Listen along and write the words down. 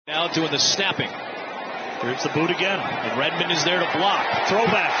Now doing the snapping. Here's the boot again, and Redmond is there to block.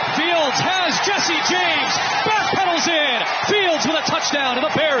 Throwback. Fields has Jesse James. Backpedals in. Fields with a touchdown, and the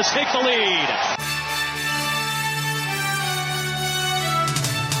Bears take the lead.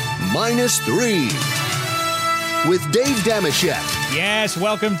 -3 with Dave Dameshek. Yes,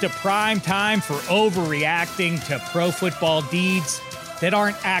 welcome to prime time for overreacting to pro football deeds that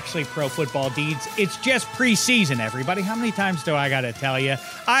aren't actually pro football deeds. It's just preseason, everybody. How many times do I got to tell you?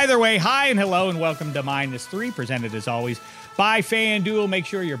 Either way, hi and hello and welcome to -3, presented as always by FanDuel. Make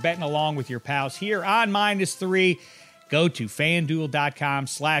sure you're betting along with your pals here on -3. Go to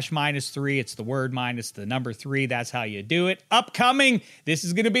FanDuel.com/-3. It's the word minus the number 3. That's how you do it. Upcoming, this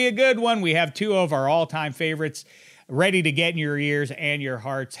is going to be a good one. We have two of our all-time favorites ready to get in your ears and your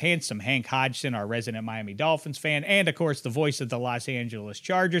hearts. Handsome Hank Hodgson, our resident Miami Dolphins fan, and, of course, the voice of the Los Angeles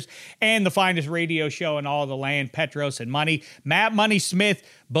Chargers, and the finest radio show in all the land, Petros and Money. Matt Money Smith,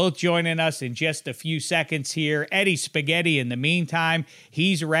 both joining us in just a few seconds here. Eddie Spaghetti, in the meantime,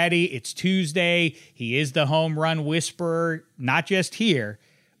 he's ready. It's Tuesday. He is the home run whisperer, not just here,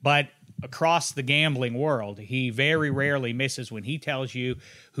 but across the gambling world. He very rarely misses when he tells you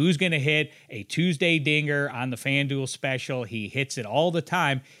who's going to hit a Tuesday dinger on the FanDuel special. He hits it all the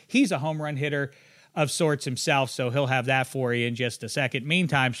time. He's a home run hitter of sorts himself, so he'll have that for you in just a second.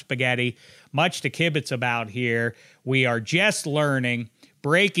 Meantime, Spaghetti, much to kibitz about here. We are just learning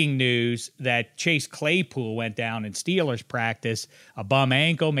breaking news that Chase Claypool went down in Steelers practice. A bum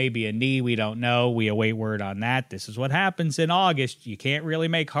ankle, maybe a knee, we don't know. We await word on that. This is what happens in August. You can't really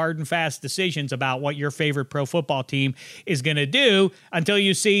make hard and fast decisions about what your favorite pro football team is going to do until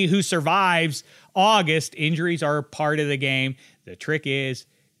you see who survives August. Injuries are part of the game. The trick is,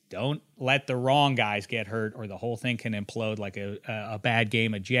 don't let the wrong guys get hurt or the whole thing can implode like a bad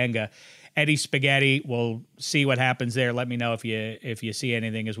game of Jenga. Eddie Spaghetti, we'll see what happens there. Let me know if you see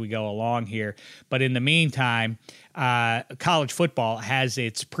anything as we go along here. But in the meantime, college football has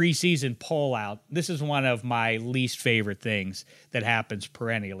its preseason poll out. This is one of my least favorite things that happens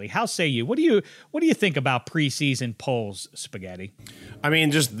perennially. How say you? What do you think about preseason polls, Spaghetti? I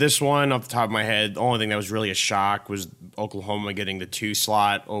mean, just this one off the top of my head, the only thing that was really a shock was Oklahoma getting the 2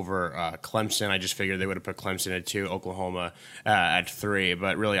 slot over Clemson. I just figured they would have put Clemson at 2, Oklahoma at 3.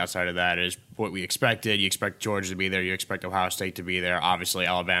 But really outside of that is what we expected. You expect Georgia to be there. You expect Ohio State to be there. Obviously,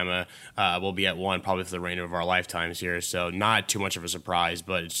 Alabama will be at 1 probably for the remainder of our lifetimes here. So not too much of a surprise,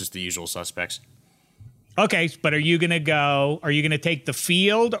 but it's just the usual suspects. Okay, but are you going to take the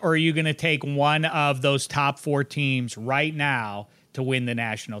field, or are you going to take one of those top 4 teams right now to win the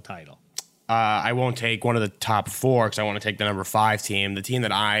national title? I won't take one of the top 4 because I want to take the number 5 team. The team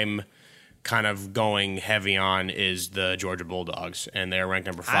that I'm kind of going heavy on is the Georgia Bulldogs, and they're ranked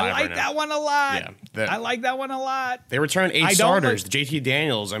number 5 I like right now. that one a lot. Yeah, I like that one a lot. They returned 8 starters. JT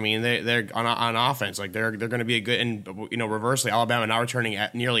Daniels, I mean, they're on offense. Like they're going to be a good, and reversely, Alabama not returning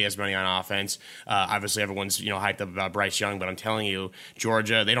nearly as many on offense. Obviously, everyone's hyped up about Bryce Young, but I'm telling you,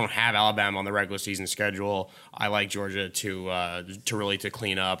 Georgia, they don't have Alabama on the regular season schedule. I like Georgia to really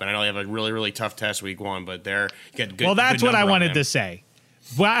clean up, and I know they have a really really tough test week 1, but they're getting good. Well, that's good what I number on wanted them. to say.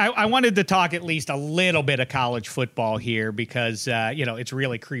 Well, I wanted to talk at least a little bit of college football here because, it's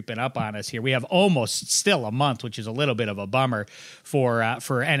really creeping up on us here. We have almost still a month, which is a little bit of a bummer for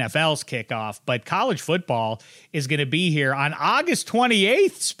NFL's kickoff. But college football is going to be here on August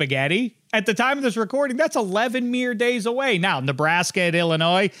 28th, Spaghetti. At the time of this recording, that's 11 mere days away. Now, Nebraska at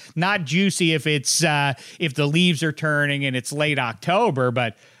Illinois, not juicy if the leaves are turning and it's late October,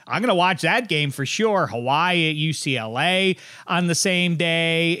 but I'm going to watch that game for sure. Hawaii at UCLA on the same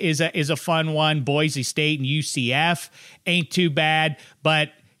day is a fun one. Boise State and UCF ain't too bad.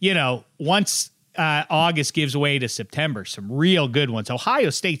 But, once August gives way to September, some real good ones. Ohio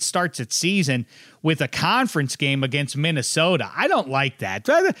State starts its season with a conference game against Minnesota. I don't like that.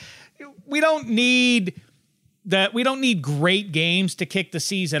 We don't need great games to kick the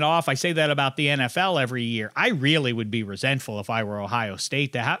season off. I say that about the NFL every year. I really would be resentful if I were Ohio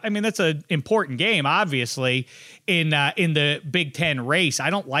State to have. I mean, that's an important game, obviously, in the Big Ten race.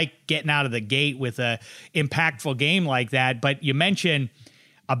 I don't like getting out of the gate with a impactful game like that. But you mentioned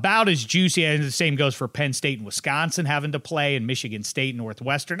about as juicy, and the same goes for Penn State and Wisconsin having to play, and Michigan State and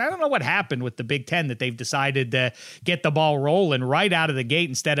Northwestern. I don't know what happened with the Big Ten that they've decided to get the ball rolling right out of the gate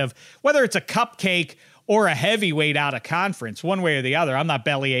instead of whether it's a cupcake or a heavyweight out of conference, one way or the other. I'm not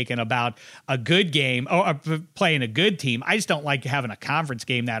belly aching about a good game or playing a good team. I just don't like having a conference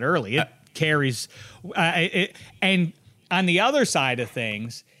game that early. It carries. And on the other side of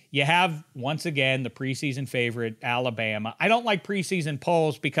things, you have, once again, the preseason favorite, Alabama. I don't like preseason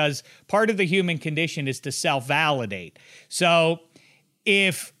polls because part of the human condition is to self-validate. So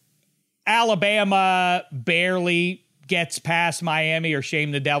if Alabama barely gets past Miami or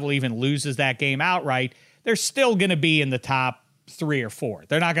shame the devil even loses that game outright, they're still going to be in the top 3 or 4.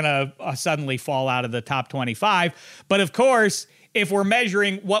 They're not going to suddenly fall out of the top 25. But of course, if we're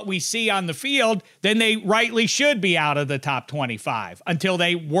measuring what we see on the field, then they rightly should be out of the top 25 until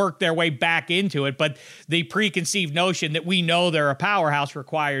they work their way back into it. But the preconceived notion that we know they're a powerhouse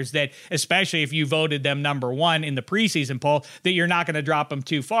requires that, especially if you voted them number 1 in the preseason poll, that you're not going to drop them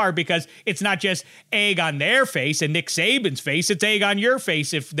too far, because it's not just egg on their face and Nick Saban's face, it's egg on your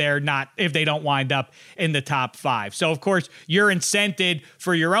face if they don't wind up in the top 5. So of course you're incented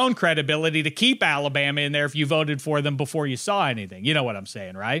for your own credibility to keep Alabama in there if you voted for them before you saw anything. You know what I'm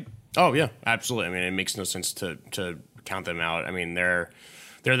saying, right? Oh yeah, absolutely. I mean, it makes no sense to count them out. I mean, they're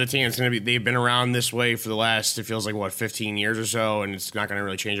the team that's going to be. They've been around this way for the last, it feels like 15 years or so, and it's not going to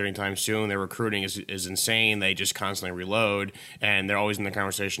really change anytime soon. Their recruiting is insane. They just constantly reload, and they're always in the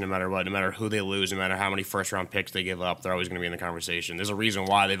conversation no matter what, no matter who they lose, no matter how many first round picks they give up. They're always going to be in the conversation. There's a reason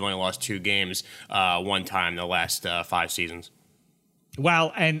why they've only lost 2 games one time in the last 5 seasons.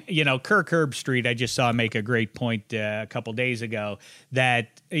 Well, and, Kirk Herbstreit, I just saw make a great point a couple days ago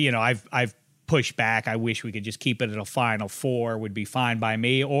that, I've pushed back. I wish we could just keep it at a Final Four, would be fine by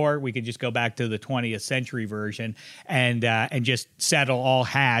me, or we could just go back to the 20th century version and just settle all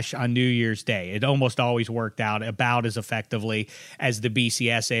hash on New Year's Day. It almost always worked out about as effectively as the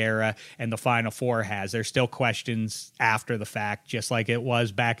BCS era and the Final Four has. There's still questions after the fact, just like it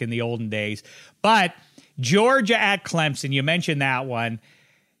was back in the olden days. But Georgia at Clemson, you mentioned that one.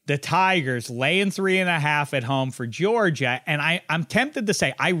 The Tigers laying 3.5 at home for Georgia. And I'm tempted to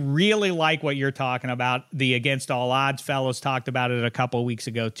say, I really like what you're talking about. The Against All Odds fellows talked about it a couple of weeks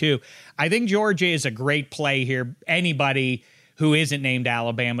ago too. I think Georgia is a great play here. Anybody who isn't named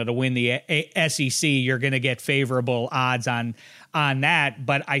Alabama to win the SEC, you're going to get favorable odds on that.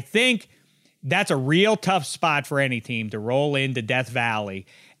 But I think that's a real tough spot for any team to roll into Death Valley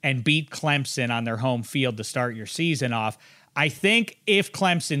and beat Clemson on their home field to start your season off. I think if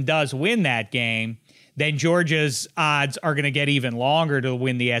Clemson does win that game, then Georgia's odds are going to get even longer to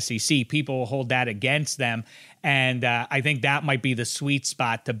win the SEC. People will hold that against them. And I think that might be the sweet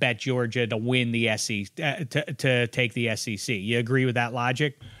spot to bet Georgia to win the SEC, to take the SEC. You agree with that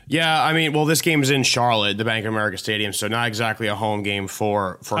logic? Yeah, I mean, well, this game is in Charlotte, the Bank of America Stadium, so not exactly a home game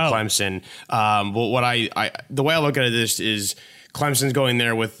for Clemson. But what the way I look at this is Clemson's going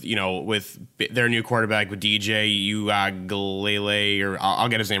there with their new quarterback, with DJ Uiagalelei, or I'll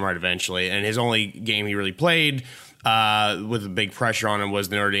get his name right eventually. And his only game he really played with a big pressure on him was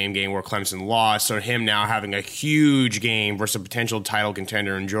the Notre Dame game where Clemson lost. So him now having a huge game versus a potential title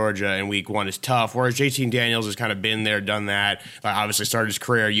contender in Georgia in week 1 is tough. Whereas JT Daniels has kind of been there, done that. Obviously started his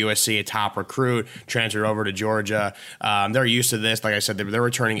career at USC, a top recruit, transferred over to Georgia. They're used to this. Like I said, they're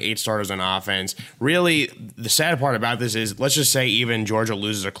returning 8 starters on offense. Really, the sad part about this is, let's just say even Georgia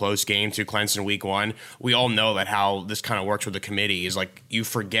loses a close game to Clemson week 1. We all know that how this kind of works with the committee is like you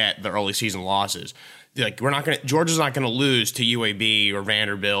forget the early season losses. Like Georgia's not gonna lose to UAB or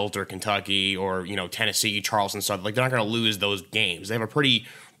Vanderbilt or Kentucky or Tennessee, Charleston stuff. Like they're not gonna lose those games. They have a pretty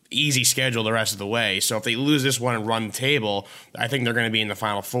easy schedule the rest of the way. So if they lose this one and run the table, I think they're going to be in the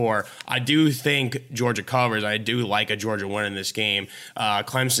Final Four. I do think Georgia covers. I do like a Georgia win in this game.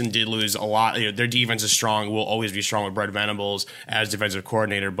 Clemson did lose a lot. Their defense is strong, will always be strong with Brett Venables as defensive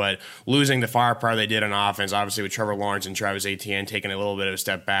coordinator, but losing the firepower they did on offense, obviously with Trevor Lawrence and Travis Etienne taking a little bit of a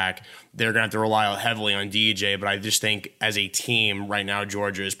step back, they're going to have to rely heavily on DJ, but I just think as a team right now,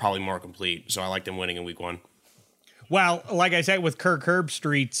 Georgia is probably more complete. So I like them winning in week 1. Well, like I said, with Kirk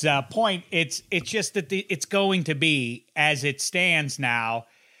Herbstreit's point, it's just that it's going to be as it stands now,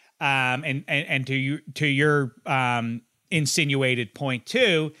 and to your insinuated point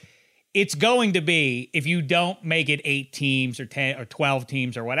too, it's going to be, if you don't make it 8 teams or 10 or 12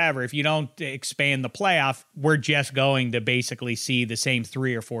 teams or whatever, if you don't expand the playoff, we're just going to basically see the same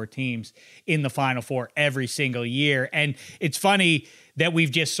 3 or 4 teams in the Final Four every single year. And it's funny that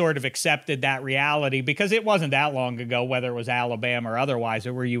we've just sort of accepted that reality, because it wasn't that long ago, whether it was Alabama or otherwise,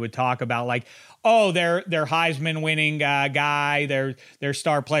 where you would talk about like, oh, their Heisman winning guy, their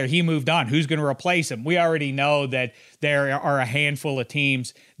star player, he moved on. Who's going to replace him? We already know that there are a handful of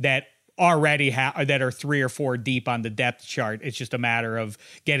teams that already that are 3 or 4 deep on the depth chart. It's just a matter of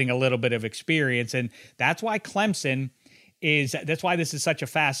getting a little bit of experience. And that's why that's why this is such a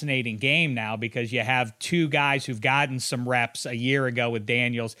fascinating game now, because you have 2 guys who've gotten some reps a year ago with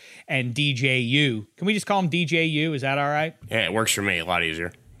Daniels and DJU. Can we just call him DJU? Is that all right? Yeah, it works for me. A lot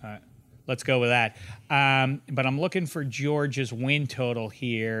easier. All right, let's go with that. But I'm looking for Georgia's win total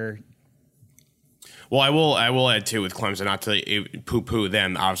here. Well, I will add too with Clemson, not to poo-poo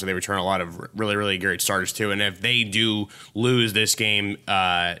them. Obviously, they return a lot of really, really great starters too. And if they do lose this game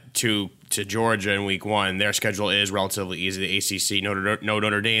to Georgia in week 1, their schedule is relatively easy. The ACC, no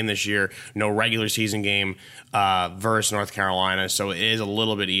Notre Dame this year, no regular season game versus North Carolina, so it is a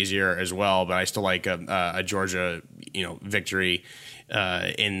little bit easier as well. But I still like a Georgia, victory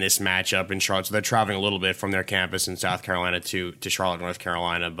in this matchup in Charlotte. So they're traveling a little bit from their campus in South Carolina to Charlotte, North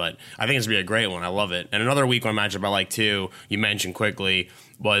Carolina. But I think it's going to be a great one. I love it. And another week 1 matchup I like too, you mentioned quickly,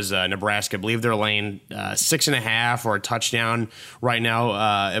 was Nebraska. I believe they're laying 6.5 or a touchdown right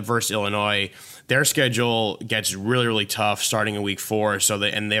now versus Illinois. Their schedule gets really, really tough starting in week 4.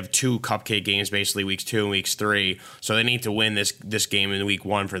 And they have 2 cupcake games, basically weeks 2 and weeks 3. So they need to win this game in week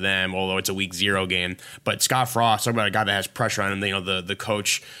 1 for them, although it's a week 0 game. But Scott Frost, talk about a guy that has pressure on him. The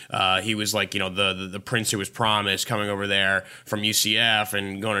coach, he was like the prince who was promised coming over there from UCF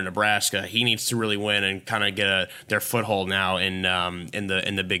and going to Nebraska. He needs to really win and kind of get their foothold now in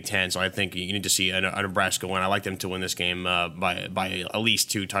the Big Ten. So I think you need to see a Nebraska win. I like them to win this game by at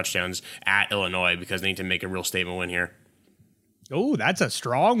least 2 touchdowns at Illinois, because they need to make a real statement win here. Oh, that's a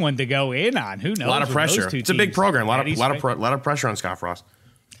strong one to go in on. Who knows? A lot of pressure. It's a big program. A lot of pressure on Scott Frost.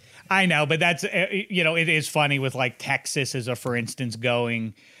 I know, but that's it is funny with like Texas as a for instance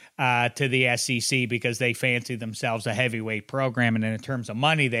going to the SEC because they fancy themselves a heavyweight program, and in terms of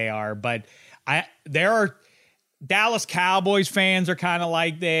money they are. But there are Dallas Cowboys fans are kind of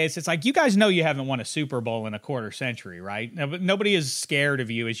like this. It's like, you guys know you haven't won a Super Bowl in a quarter century, right? Nobody is scared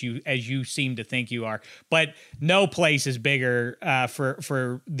of you as you seem to think you are. But no place is bigger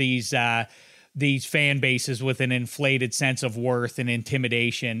for these fan bases with an inflated sense of worth and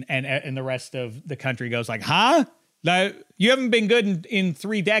intimidation, and the rest of the country goes like, huh? You haven't been good in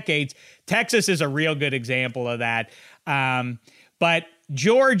 3 decades. Texas is a real good example of that. But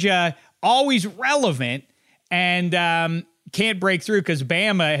Georgia, always relevant, and can't break through because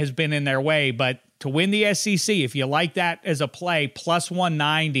Bama has been in their way. But to win the SEC, if you like that as a play, plus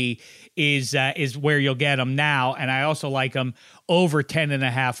 190 is where you'll get them now. And I also like them over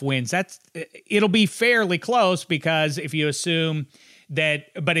 10.5 wins. It'll be fairly close because if you assume that,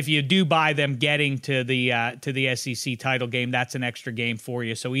 but if you do buy them getting to the SEC title game, that's an extra game for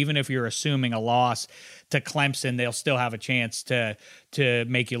you. So even if you're assuming a loss to Clemson, they'll still have a chance to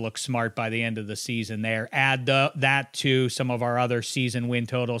make you look smart by the end of the season there. Add that to some of our other season win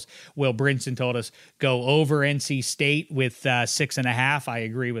totals. Will Brinson told us go over NC State with 6.5. I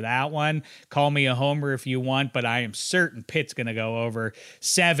agree with that one. Call me a homer if you want, but I am certain Pitt's going to go over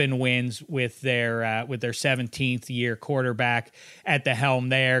 7 wins with their 17th year quarterback at the helm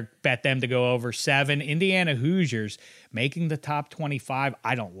there. Bet them to go over 7. Indiana Hoosiers making the top 25.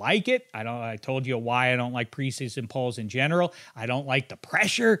 I don't like it. I told you why I don't like preseason polls in general. I don't like the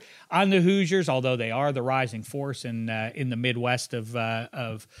pressure on the Hoosiers, although they are the rising force in the Midwest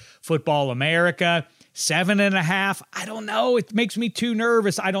of football America. 7.5. I don't know. It makes me too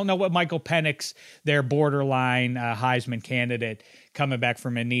nervous. I don't know what Michael Penix, their borderline Heisman candidate, coming back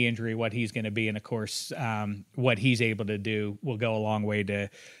from a knee injury, what he's going to be. And of course, what he's able to do will go a long way to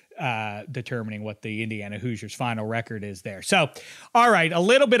determining what the Indiana Hoosiers final record is there. So, all right, a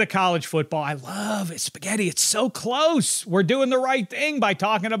little bit of college football. I love it. Spaghetti. It's so close. We're doing the right thing by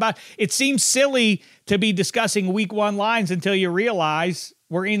talking about it. Seems silly to be discussing week 1 lines until you realize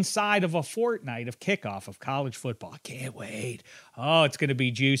we're inside of a fortnight of kickoff of college football. I can't wait. Oh, it's going to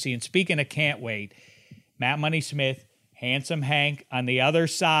be juicy. And speaking of can't wait, Matt Money Smith, Handsome Hank on the other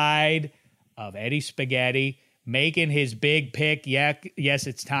side of Eddie Spaghetti, making his big pick. Yeah, yes,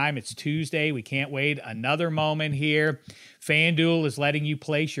 it's time. It's Tuesday. We can't wait. Another moment here. FanDuel is letting you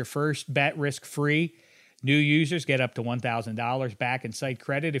place your first bet risk-free. New users get up to $1,000 back in site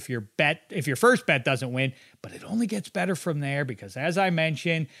credit if your first bet doesn't win, but it only gets better from there because, as I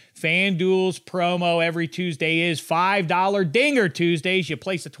mentioned, FanDuel's promo every Tuesday is $5 Dinger Tuesdays. You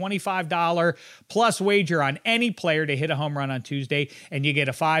place a $25 plus wager on any player to hit a home run on Tuesday, and you get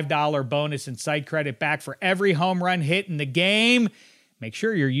a $5 bonus in site credit back for every home run hit in the game. Make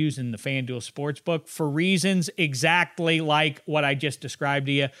sure you're using the FanDuel Sportsbook for reasons exactly like what I just described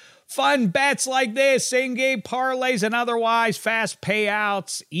to you. Fun bets like this, same-game parlays and otherwise, fast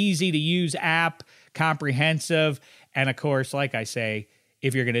payouts, easy-to-use app, comprehensive. And, of course, like I say,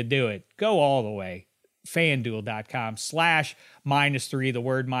 if you're going to do it, go all the way. FanDuel.com/-3, the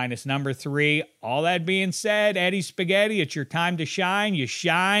word minus number 3. All that being said, Eddie Spaghetti, it's your time to shine. You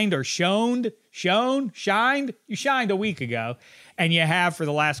shined or shined? You shined a week ago. And you have for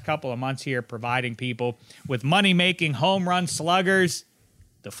the last couple of months here providing people with money-making home run sluggers.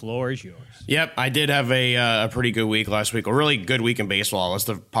 The floor is yours. Yep, I did have a pretty good week last week. A really good week in baseball.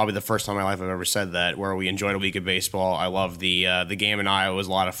 That's probably the first time in my life I've ever said that, where we enjoyed a week of baseball. I love the game in Iowa. It was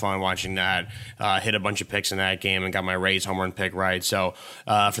a lot of fun watching that. Hit a bunch of picks in that game and got my Rays home run pick right. So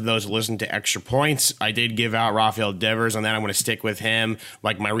for those who listen to Extra Points, I did give out Rafael Devers on that. I'm going to stick with him.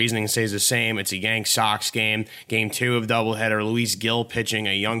 Like, my reasoning stays the same. It's a Yanks-Sox game. Game 2 of doubleheader. Luis Gil pitching,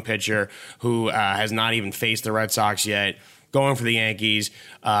 a young pitcher who has not even faced the Red Sox yet, going for the Yankees.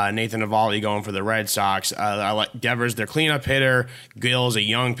 Nathan Eovaldi going for the Red Sox. I like Devers, their cleanup hitter. Gill's a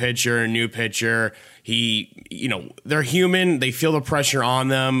young pitcher, new pitcher. They're human. They feel the pressure on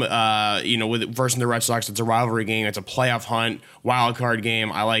them. Versus the Red Sox, it's a rivalry game. It's a playoff hunt, wild card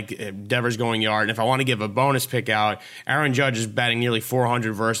game. I like Devers going yard. And if I want to give a bonus pick out, Aaron Judge is batting nearly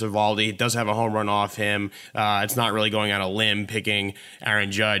 400 versus Eovaldi. It does have a home run off him. It's not really going on a limb picking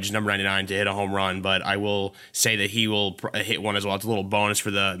Aaron Judge, number 99, to hit a home run, but I will say that he will hit one as well. It's a little bonus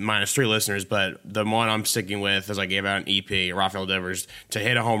for the -3 listeners, but the one I'm sticking with, as I gave out an EP, Rafael Devers, to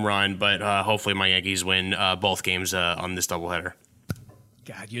hit a home run, but hopefully my Yankees win both games on this doubleheader.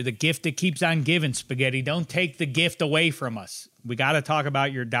 God, you're the gift that keeps on giving, Spaghetti. Don't take the gift away from us. We got to talk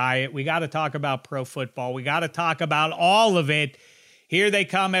about your diet. We got to talk about pro football. We got to talk about all of it. Here they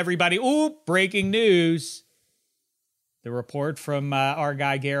come, everybody. Ooh, breaking news. The report from our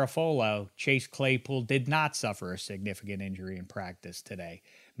guy Garofolo, Chase Claypool did not suffer a significant injury in practice today.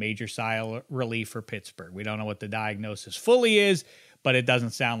 Major sigh relief for Pittsburgh. We don't know what the diagnosis fully is, but it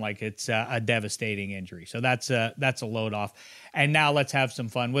doesn't sound like it's a devastating injury. So that's a load off. And now let's have some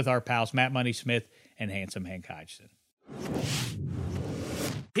fun with our pals, Matt Money Smith and Handsome Hank Hodgson.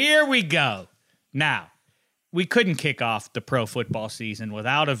 Here we go. Now, we couldn't kick off the pro football season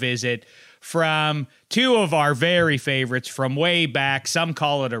without a visit from two of our very favorites from way back. Some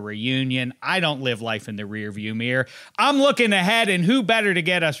call it a reunion. I don't live life in the rearview mirror. I'm looking ahead, and who better to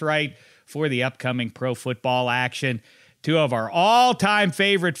get us right for the upcoming pro football action? Two of our all-time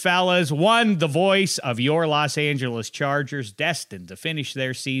favorite fellas. One, the voice of your Los Angeles Chargers, destined to finish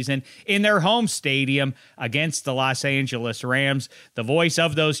their season in their home stadium against the Los Angeles Rams. The voice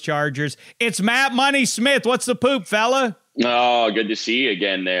of those Chargers. It's Matt Money Smith. What's the poop, fella? Oh, good to see you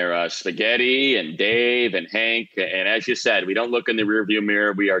again there, Spaghetti and Dave and Hank. And as you said, we don't look in the rearview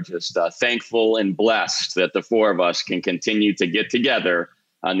mirror. We are just thankful and blessed that the four of us can continue to get together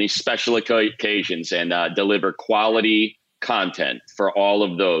on these special occasions and deliver quality content for all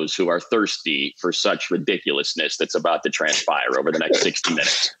of those who are thirsty for such ridiculousness that's about to transpire over the next 60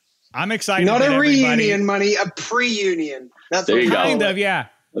 minutes. I'm excited. Not a reunion, everybody. Money, a pre-union. That's there what you go. Kind of, yeah.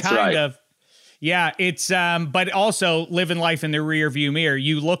 That's kind right. of. Yeah, it's but also living life in the rearview mirror.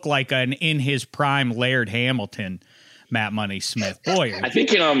 You look like an in his prime Laird Hamilton, Matt Money Smith. Boy, I think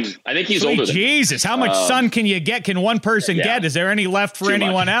he's sweet older than Jesus, how much sun can you get? Can one person yeah. get? Is there any left for Too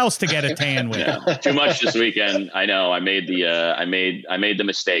anyone much. else to get a tan with? Yeah, too much this weekend. I know. I made the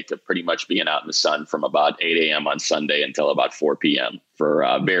mistake of pretty much being out in the sun from about 8 a.m. on Sunday until about 4 p.m. for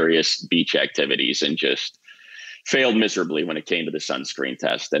various beach activities, and just failed miserably when it came to the sunscreen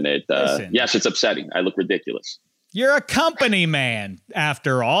test. And yes, it's upsetting. I look ridiculous. You're a company man,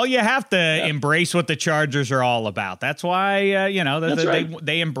 after all. You have to embrace what the Chargers are all about. That's why,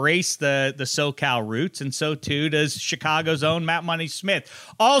 they embrace the SoCal roots, and so too does Chicago's own Matt Money Smith.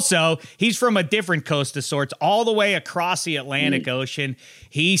 Also, he's from a different coast of sorts, all the way across the Atlantic Ocean.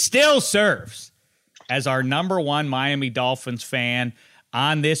 He still serves as our number one Miami Dolphins fan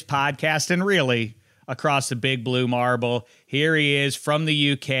on this podcast, and really across the big blue marble. Here he is from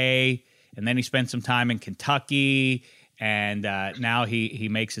the UK. And then he spent some time in Kentucky, and now he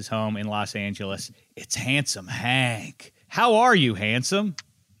makes his home in Los Angeles. It's Handsome Hank. How are you, Handsome?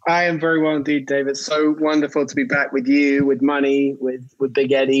 I am very well indeed, Dave. It's so wonderful to be back with you, with Money, with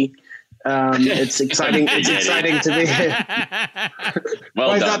Big Eddie. It's exciting. It's exciting to be here. Well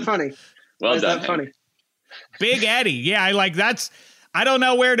Why is done. that funny? Well Why is done. that funny? Big Eddie. Yeah, I don't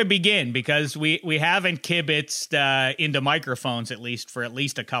know where to begin, because we haven't kibitzed into microphones for at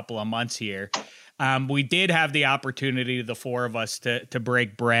least a couple of months here. We did have the opportunity, the four of us, to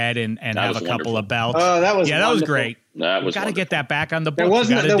break bread and have a couple of belts. Oh, that was that was wonderful. great. That was got to get that back on the book.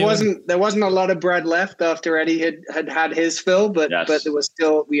 There wasn't a lot of bread left after Eddie had his fill, but Yes. there was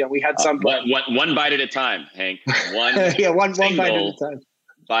still we had some. One bite at a time, Hank. One one bite at a single time.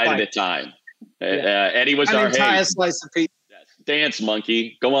 bite Fine. at a time. Yeah. Eddie was An our entire slice of pizza. dance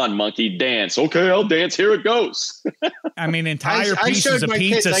monkey. Go on, monkey, dance. Okay, I'll dance. Here it goes. I mean, entire I pieces showed of my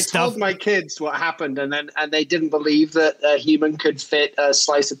pizza kids. I stuff. told my kids what happened, and they didn't believe that a human could fit a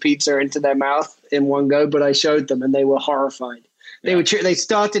slice of pizza into their mouth in one go. But I showed them, and they were horrified. They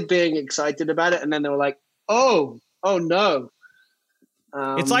started being excited about it, and then they were like, "Oh no!"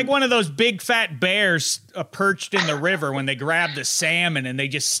 It's like one of those big fat bears perched in the river when they grab the salmon and they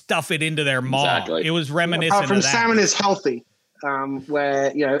just stuff it into their maw. Exactly. It was reminiscent Apart from of that. salmon is healthy,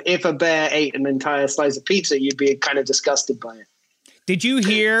 where, if a bear ate an entire slice of pizza, you'd be kind of disgusted by it. Did you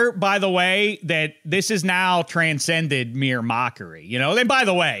hear, by the way, that this has now transcended mere mockery? And by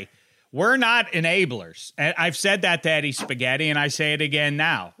the way, we're not enablers. And I've said that to Eddie Spaghetti, and I say it again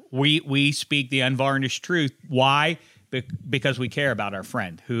now. We speak the unvarnished truth. Why? Because we care about our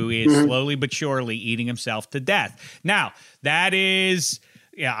friend who is slowly but surely eating himself to death. Now, that is...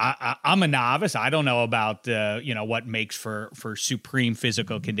 Yeah, I'm a novice. I don't know about what makes for supreme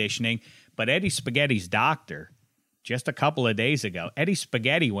physical conditioning. But Eddie Spaghetti's doctor, just a couple of days ago, Eddie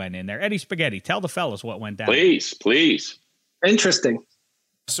Spaghetti went in there. Eddie Spaghetti, tell the fellas what went down. Please. Interesting.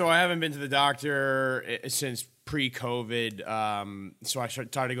 So I haven't been to the doctor since pre-COVID. So I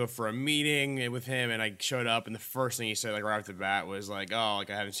tried to go for a meeting with him, and I showed up, and the first thing he said, right off the bat, was you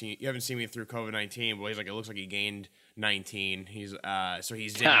haven't seen me through COVID-19. But he's like, it looks like he gained 19. He's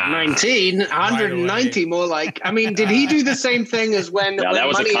 19, 190 more like. I mean, did he do the same thing as when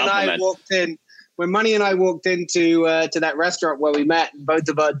Money and I walked in? When Money and I walked into to that restaurant where we met, both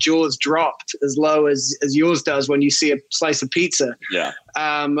of our jaws dropped as low as yours does when you see a slice of pizza. Yeah.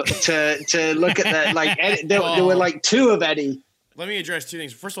 To look at that, there were like two of Eddie. Let me address two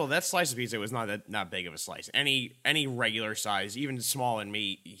things. First of all, that slice of pizza was not big of a slice. Any regular size, even small and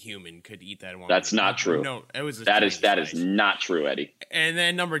me human could eat that one. That's not true. No, it was that is not true, Eddie. And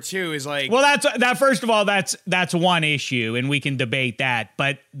then number two is well, that first of all, that's one issue, and we can debate that.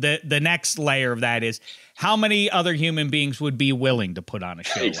 But the next layer of that is how many other human beings would be willing to put on a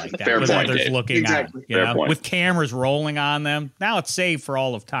show like that with others looking on, with cameras rolling on them. Now it's saved for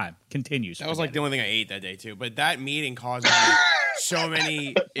all of time. Continues. That was like the only thing I ate that day too. But that meeting caused me so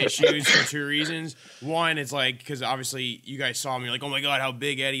many issues for two reasons. One, it's because obviously you guys saw me, oh my God, how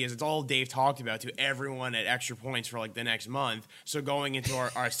big Eddie is. It's all Dave talked about to everyone at Extra Points for the next month. So going into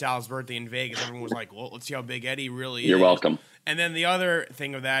our Sal's birthday in Vegas, everyone was like, well, let's see how big Eddie really is. You're welcome. And then the other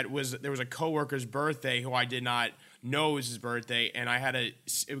thing of that was there was a coworker's birthday who I did not know it was his birthday, and I had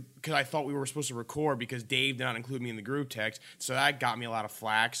because I thought we were supposed to record because Dave did not include me in the group text, so that got me a lot of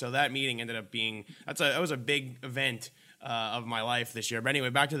flack. So that meeting ended up being that was a big event of my life this year. But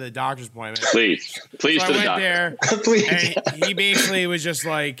anyway, back to the doctor's appointment. Please so to I the went doctor. there, Please. and he basically was just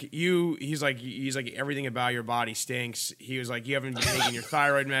like, he's like everything about your body stinks. He was like, you haven't been taking your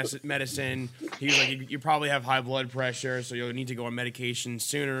thyroid medicine. He was like, you probably have high blood pressure, so you'll need to go on medication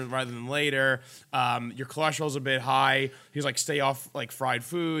sooner rather than later. Your cholesterol's a bit high. He's like, stay off fried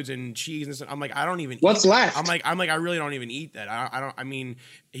foods and cheese and stuff. I'm like, I don't even. What's left? I'm like, I really don't even eat that. I mean,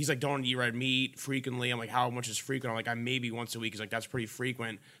 he's like, don't eat red meat frequently. I'm like, how much is frequent? I'm like, maybe once a week. He's like, that's pretty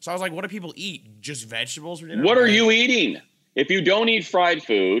frequent. So I was like, what do people eat? Just vegetables for dinner? What are you eating? If you don't eat fried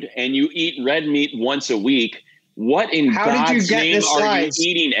food and you eat red meat once a week, what in God's name are you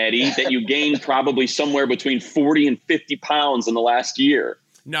eating, Eddie, that you gained probably somewhere between 40 and 50 pounds in the last year?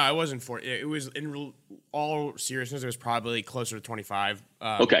 No, it wasn't 40. It was, in all seriousness, it was probably closer to 25.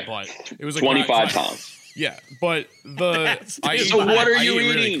 Okay. But it was 25 pounds. Yeah, but what are you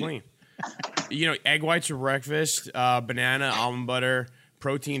eating? Really clean. Egg whites for breakfast, banana, almond butter,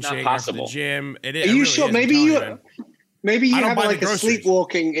 protein shake after the gym. It is. Are you really sure? Maybe you have a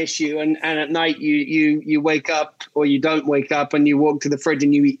sleepwalking issue, and at night you wake up or you don't wake up, and you walk to the fridge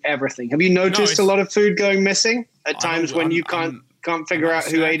and you eat everything. Have you noticed a lot of food going missing at times when you can't figure out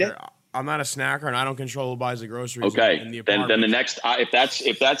who ate it? I'm not a snacker, and I don't control who buys the groceries. Okay, in the then the next,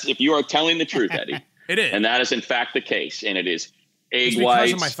 if you are telling the truth, Eddie, it is, and that is in fact the case, and it is egg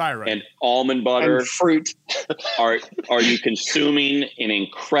whites whites and almond butter and fruit. Are you consuming an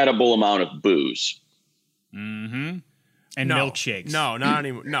incredible amount of booze? Mm-hmm. And milkshakes. No, not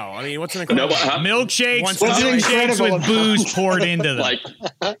anymore. No, I mean, what's an milkshakes with booze poured into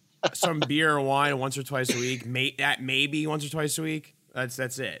them. Some beer or wine once or twice a week. Maybe once or twice a week. That's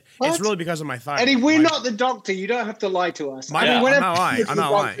it. What? It's really because of my thyroid. Eddie, we're not the doctor. You don't have to lie to us. I'm not lying. I'm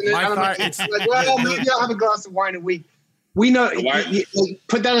not lying. Maybe I'll have a glass of wine a week. We know.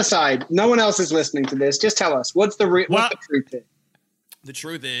 Put that aside. No one else is listening to this. Just tell us what's the truth here. The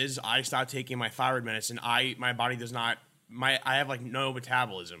truth is, I stopped taking my thyroid medicine. My body does not. I have no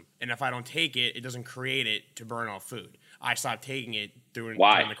metabolism, and if I don't take it, it doesn't create it to burn off food. I stopped taking it during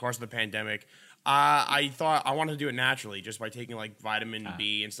the course of the pandemic. I thought I wanted to do it naturally, just by taking vitamin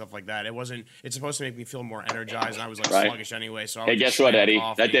B and stuff like that. It's supposed to make me feel more energized, and I was sluggish anyway. So guess what, Eddie?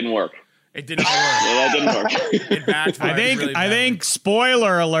 That didn't work. It did not work. That didn't work. It backfired. I think.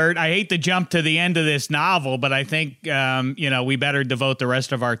 Spoiler alert. I hate to jump to the end of this novel, but I think we better devote the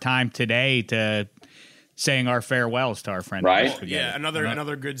rest of our time today to saying our farewells to our friend. Right. Yeah,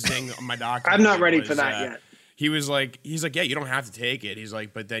 another good zing on my doctor. I'm not ready for that yet. He's like, yeah, you don't have to take it. He's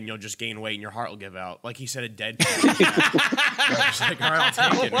like, but then you'll just gain weight and your heart will give out. Like he said, it dead. I was like, all right,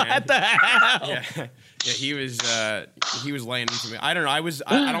 I'll take it, man. What the hell? Yeah, he was laying into me. I don't know.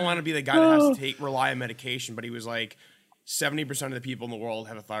 I don't want to be the guy that has to rely on medication, but he was like, 70% of the people in the world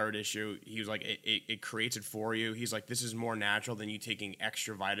have a thyroid issue. He was like, it creates it for you. He's like, this is more natural than you taking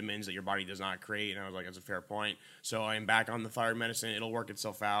extra vitamins that your body does not create. And I was like, that's a fair point. So I'm back on the thyroid medicine. It'll work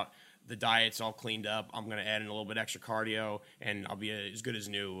itself out. The diet's all cleaned up. I'm going to add in a little bit extra cardio, and I'll be as good as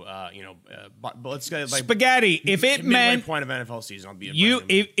new. But let's get like spaghetti. If it meant point of NFL season, I'll be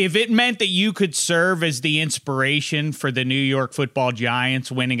if it meant that you could serve as the inspiration for the New York Football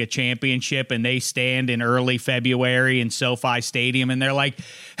Giants winning a championship, and they stand in early February in SoFi Stadium, and they're like,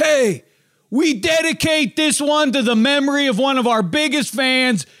 "Hey, we dedicate this one to the memory of one of our biggest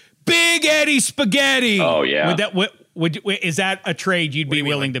fans, Big Eddie Spaghetti." Oh yeah. Is that a trade you'd be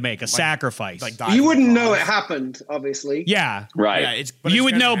willing to make? A sacrifice? You wouldn't know it happened, obviously. Yeah. Right. Yeah, you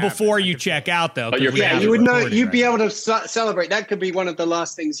would know before you check out, though. You would know. You'd be able to celebrate. That could be one of the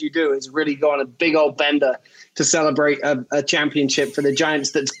last things you do is really go on a big old bender to celebrate a championship for the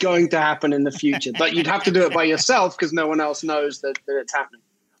Giants that's going to happen in the future. But you'd have to do it by yourself because no one else knows that it's happening.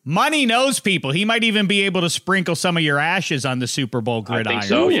 Money knows people. He might even be able to sprinkle some of your ashes on the Super Bowl gridiron. I think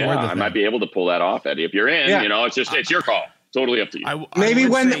so, yeah. I might be able to pull that off, Eddie. If you're in, it's your call. Totally up to you. Maybe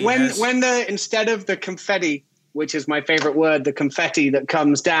when instead of the confetti, which is my favorite word, the confetti that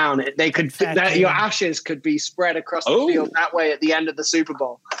comes down, your ashes could be spread across the field that way at the end of the Super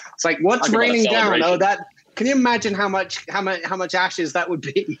Bowl. It's like, what's raining down? Oh, that. Can you imagine how much ashes that would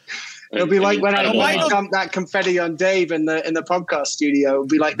be? It'll be like when I dumped that confetti on Dave in the podcast studio. It'll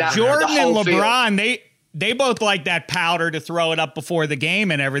be like that. Jordan and LeBron, they both like that powder to throw it up before the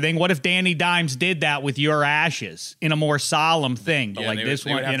game and everything. What if Danny Dimes did that with your ashes in a more solemn thing? But this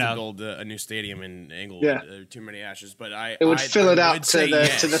one, would have to build a new stadium in England. Yeah. Too many ashes, but it would fill it up to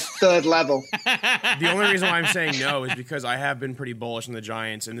the third level. The only reason why I'm saying no is because I have been pretty bullish on the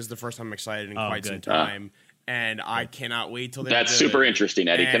Giants, and this is the first time I'm excited in quite some time. And I cannot wait till that's super interesting,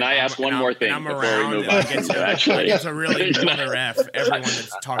 Eddie. Can I ask one more thing before we move on? Actually, it's a really another F. Everyone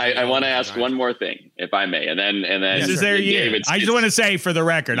that's talking. I want to ask one more thing, if I may, and then this is their year. I just want to say for the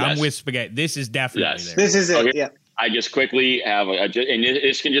record, I'm with Spaghetti. This is definitely there. This is it. Okay. Yeah. I just quickly have, and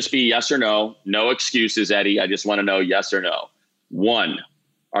this can just be yes or no. No excuses, Eddie. I just want to know yes or no. 1,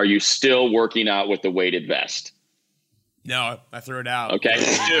 are you still working out with the weighted vest? No, I threw it out. Okay. 2.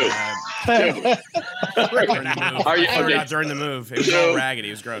 Are you during the move? It was all raggedy.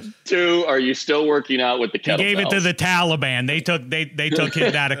 It was gross. 2. Are you still working out with the kettlebells? He gave it to the Taliban. They took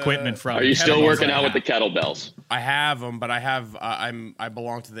that equipment from. Are you still working out with the kettlebells? I have them, but I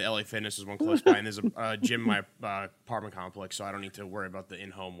belong to the LA Fitness. There's one close by, and there's a gym in my apartment complex, so I don't need to worry about the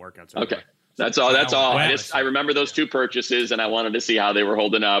in-home workouts. Okay. That's all. I remember those 2 purchases, and I wanted to see how they were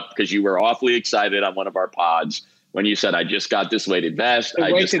holding up because you were awfully excited on one of our pods when you said, I just got this weighted vest.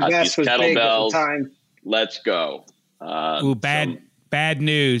 I just got these kettlebells. Let's go. Bad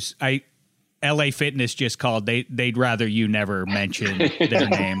news. LA Fitness just called. They'd rather you never mention their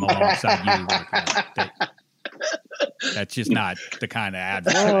name alongside you. That's just not the kind of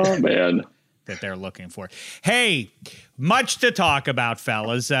advertising that they're looking for. Hey, much to talk about,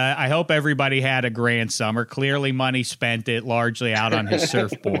 fellas. I hope everybody had a grand summer. Clearly, Money spent it largely out on his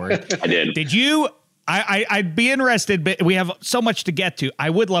surfboard. I did. Did you? I'd be interested, but we have so much to get to. I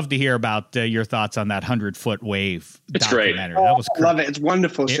would love to hear about your thoughts on that 100-foot wave. It's great. That was I love it. It's a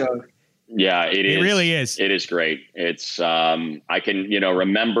wonderful show. Yeah, it is. It really is. It is great. It's I can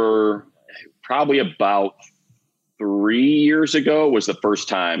remember probably about 3 years ago was the first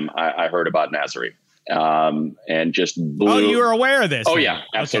time I heard about Nasri. And just blew. Oh, you were aware of this? Oh, yeah,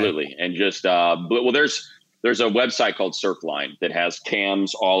 absolutely. Okay. And just blew. Well, there's a website called Surfline that has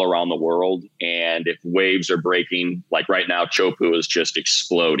cams all around the world. And if waves are breaking, like right now, Chopu is just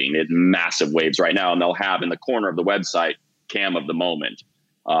exploding. It's massive waves right now. And they'll have in the corner of the website cam of the moment.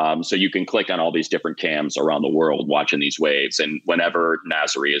 So you can click on all these different cams around the world watching these waves. And whenever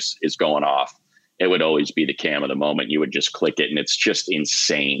Nasri is going off, it would always be the cam of the moment. You would just click it. And it's just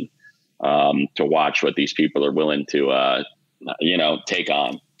insane to watch what these people are willing to, take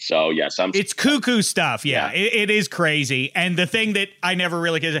on. So, yes, it's cuckoo stuff. Yeah, it is crazy. And the thing that I never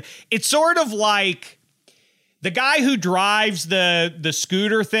really get, it's sort of like the guy who drives the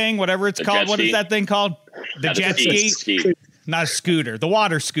scooter thing, whatever it's called. What is that thing called? The jet ski. Not a scooter, the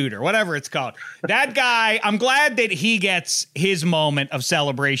water scooter, whatever it's called. That guy, I'm glad that he gets his moment of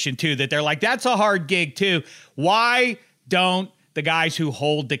celebration, too, that they're like, that's a hard gig, too. Why don't the guys who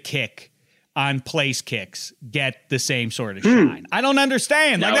hold the kick on place kicks get the same sort of shine? I don't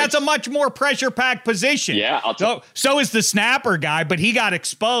understand. Like, that's a much more pressure-packed position. Yeah. So is the snapper guy, but he got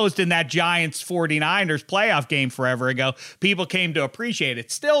exposed in that Giants 49ers playoff game forever ago. People came to appreciate it.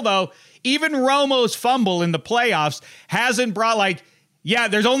 Still, though, even Romo's fumble in the playoffs hasn't brought, like, yeah,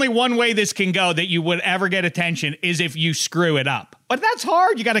 there's only one way this can go that you would ever get attention is if you screw it up. But that's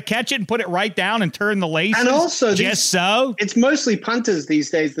hard. You got to catch it and put it right down and turn the laces. And also, so it's mostly punters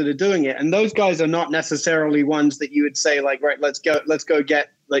these days that are doing it, and those guys are not necessarily ones that you would say like, right, let's go get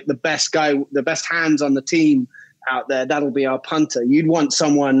like the best guy, the best hands on the team out there. That'll be our punter. You'd want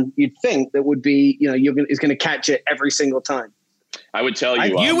someone you'd think that would be, is going to catch it every single time. I would tell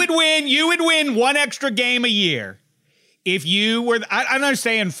you, you would win one extra game a year. If you were, I'm not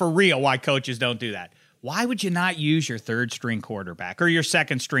saying for real why coaches don't do that. Why would you not use your third string quarterback or your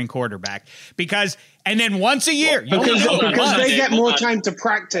second string quarterback? And then once a year, because they get more time to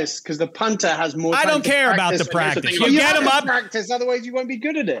practice because the punter has more time. I don't care about the practice. You get them up practice, otherwise you won't be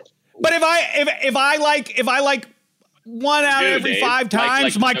good at it. But if I like one out of every 5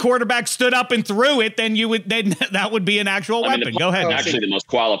 times my quarterback stood up and threw it, then that would be an actual weapon. Go ahead. Actually, the most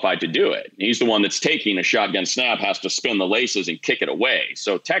qualified to do it. He's the one that's taking a shotgun snap, has to spin the laces and kick it away.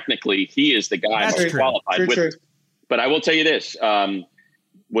 So technically, he is the guy most qualified with it. But I will tell you this: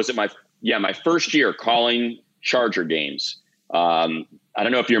 was it my first year calling Charger games? I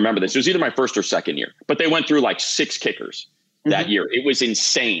don't know if you remember this. It was either my first or second year, but they went through like 6 kickers that year. It was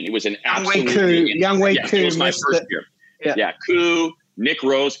insane. It was an absolute Younghoe Koo. It was my first year. Yeah, Koo, Nick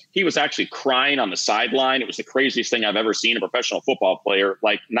Rose. He was actually crying on the sideline. It was the craziest thing I've ever seen a professional football player,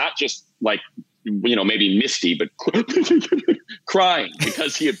 like not just like, maybe misty, but crying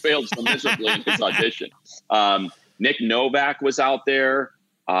because he had failed so miserably in his audition. Nick Novak was out there.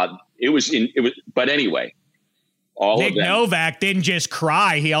 But anyway, Nick Novak didn't just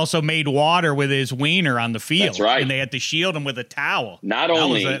cry. He also made water with his wiener on the field. That's right. And they had to shield him with a towel. That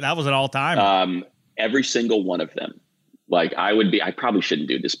was an all-timer. Every single one of them. Like I probably shouldn't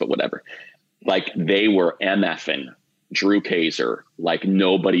do this, but whatever. Like they were MFing Drew Kaiser like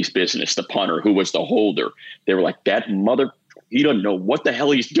nobody's business, the punter who was the holder. They were like, that mother, he doesn't know what the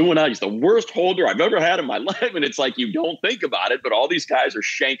hell he's doing. He's the worst holder I've ever had in my life. And it's like, you don't think about it, but all these guys are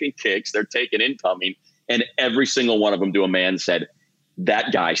shanking kicks. They're taking incoming. And every single one of them to a man said,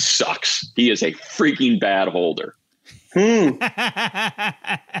 that guy sucks. He is a freaking bad holder.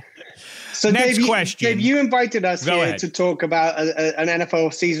 So next question. Dave, you invited us here to talk about an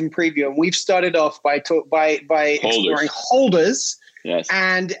NFL season preview, and we've started off by exploring holders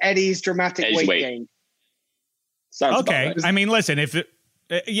and Eddie's dramatic weight gain. Sounds okay. Right. I mean, listen,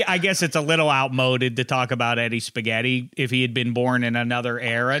 I guess it's a little outmoded to talk about Eddie Spaghetti if he had been born in another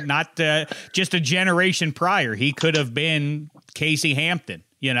era, not just a generation prior. He could have been Casey Hampton.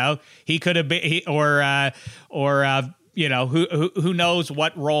 He could have been, who knows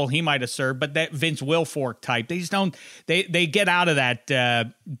what role he might have served, but that Vince Wilfork type, they just don't, they get out of that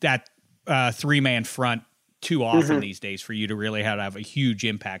 3-man front too often these days for you to really have a huge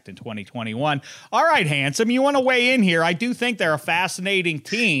impact in 2021. All right, Handsome, you want to weigh in here? I do think they're a fascinating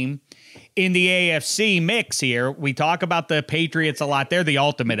team in the AFC mix here. We talk about the Patriots a lot. They're the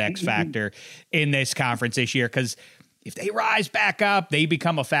ultimate X factor in this conference this year because if they rise back up, they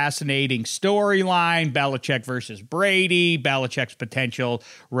become a fascinating storyline. Belichick versus Brady, Belichick's potential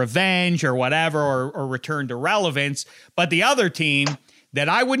revenge or whatever, or return to relevance. But the other team that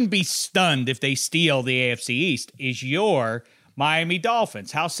I wouldn't be stunned if they steal the AFC East is your Miami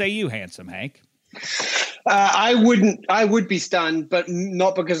Dolphins. How say you, Handsome Hank? I would be stunned, but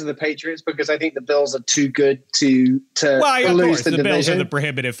not because of the Patriots, because I think the Bills are too good to lose the division. Bills are the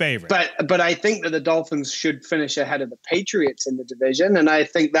prohibitive favorite. But I think that the Dolphins should finish ahead of the Patriots in the division, and I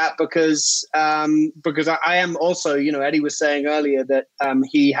think that because I am also, Eddie was saying earlier that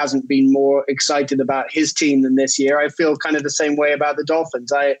he hasn't been more excited about his team than this year. I feel kind of the same way about the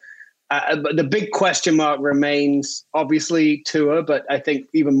Dolphins. But the big question mark remains obviously Tua, but I think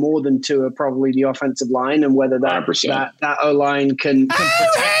even more than Tua, probably the offensive line and whether that O-line can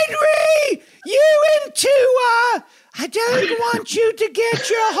Henry, you and Tua, I don't want you to get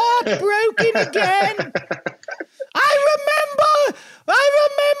your heart broken again. I remember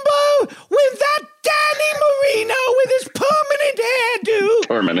when that Danny Marino with his permanent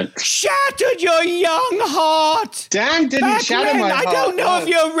hairdo shattered your young heart. Dan didn't shatter my heart. I don't know if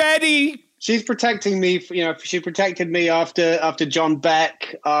you're ready. She's protecting me. She protected me after John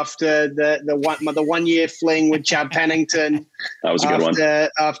Beck, after the 1 year fling with Chad Pennington. That was a good one.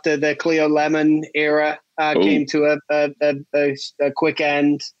 After the Cleo Lemon era came to a quick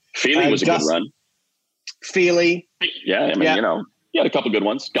end. Feely was a good run. Feely. Yeah, He had a couple good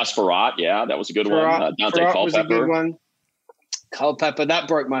ones. Gus Frerotte, yeah, that was a good one. Dante Culpepper was a good one. Culpepper, that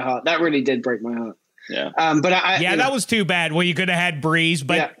broke my heart. That really did break my heart. Yeah. But that was too bad. Well, you could have had Breeze,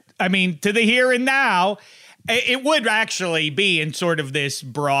 but I mean, to the here and now, it would actually be in sort of this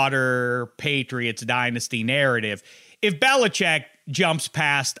broader Patriots dynasty narrative. If Belichick jumps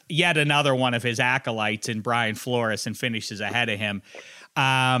past yet another one of his acolytes in Brian Flores and finishes ahead of him,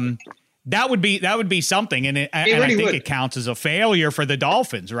 that would be something. And I think it counts as a failure for the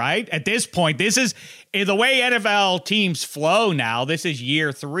Dolphins, right? At this point, this is the way NFL teams flow now. This is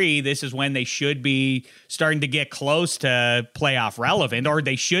year 3. This is when they should be starting to get close to playoff relevant, or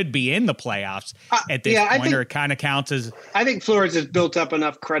they should be in the playoffs at this point, or it kind of counts as. I think Flores has built up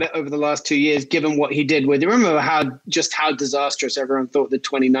enough credit over the last 2 years, given what he did with. Remember how disastrous everyone thought the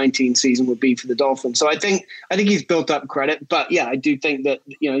 2019 season would be for the Dolphins. So I think he's built up credit, but I do think that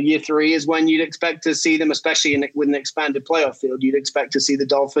year 3 is when you'd expect to see them, especially with an expanded playoff field. You'd expect to see the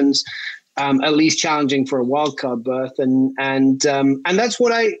Dolphins at least challenging for a wild card berth, and that's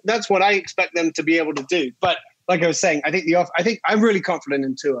what I expect them to be able to do. But like I was saying, I think I'm really confident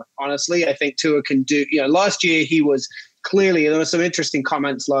in Tua. Honestly, I think Tua can do. Last year he was clearly. There were some interesting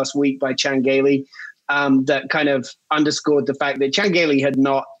comments last week by Chan Gailey that kind of underscored the fact that Chan Gailey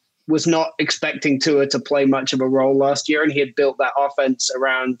was not expecting Tua to play much of a role last year, and he had built that offense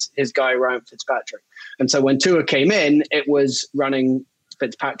around his guy Ryan Fitzpatrick. And so when Tua came in, it was running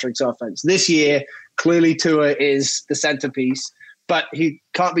Fitzpatrick's offense. This year, clearly Tua is the centerpiece, but he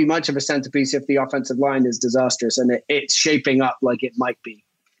can't be much of a centerpiece if the offensive line is disastrous, and it's shaping up like it might be.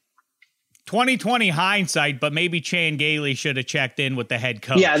 2020 hindsight, but maybe Chan Gailey should have checked in with the head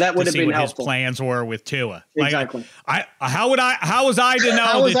coach. Yeah, that would have been what helpful. His plans were with Tua. Exactly. How was I to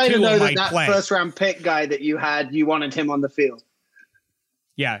know that Tua might play? That first round pick guy that you wanted him on the field?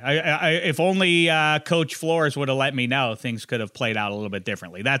 Yeah, if only Coach Flores would have let me know, things could have played out a little bit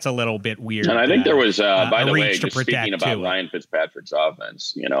differently. That's a little bit weird. And I think there was, by the way, just speaking about Ryan Fitzpatrick's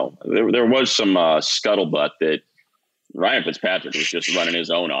offense, there was some scuttlebutt that Ryan Fitzpatrick was just running his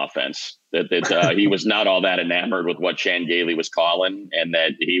own offense, that he was not all that enamored with what Chan Gailey was calling, and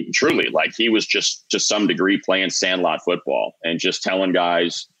that he truly, he was just to some degree playing sandlot football and just telling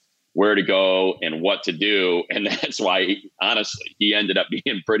guys where to go and what to do. And that's why, honestly, he ended up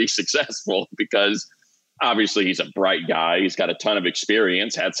being pretty successful, because obviously he's a bright guy. He's got a ton of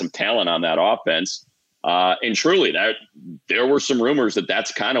experience, had some talent on that offense. And truly, there were some rumors that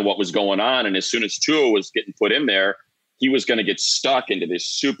that's kind of what was going on. And as soon as Tua was getting put in there, he was going to get stuck into this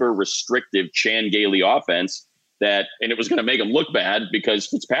super restrictive Chan Gailey offense and it was going to make him look bad because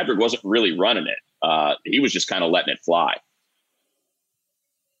Fitzpatrick wasn't really running it. He was just kind of letting it fly.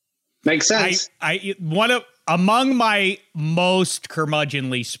 Makes sense. Among my most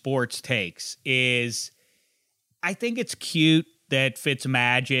curmudgeonly sports takes is I think it's cute that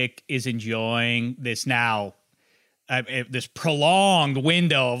Fitzmagic is enjoying this now, this prolonged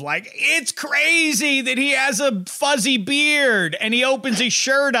window of it's crazy that he has a fuzzy beard and he opens his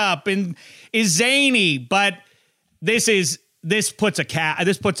shirt up and is zany, but this puts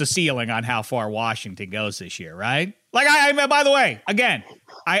a ceiling on how far Washington goes this year, right? By the way, again,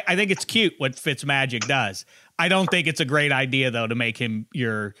 I think it's cute what Fitzmagic does. I don't think it's a great idea, though, to make him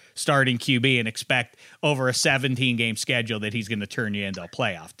your starting QB and expect over a 17-game schedule that he's going to turn you into a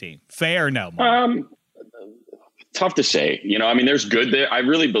playoff team. Fair or no, Mark? Tough to say. There's good there. I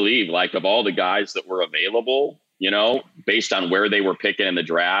really believe, of all the guys that were available, based on where they were picking in the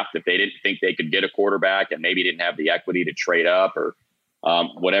draft, if they didn't think they could get a quarterback and maybe didn't have the equity to trade up or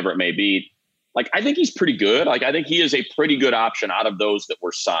whatever it may be, I think he's pretty good. I think he is a pretty good option out of those that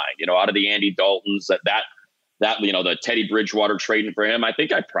were signed, out of the Andy Daltons, that the Teddy Bridgewater trading for him. I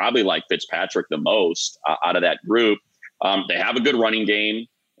think I probably like Fitzpatrick the most out of that group. They have a good running game.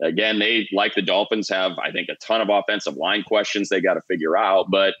 Again, they, like the Dolphins, have, I think, a ton of offensive line questions they got to figure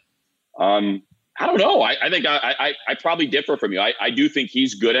out. But I don't know. I think I probably differ from you. I do think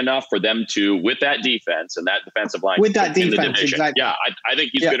he's good enough for them to, with that defense and that defensive line, with that defense, exactly. Yeah, I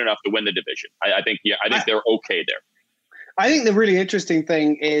think he's good enough to win the division. I think they're okay there. I think the really interesting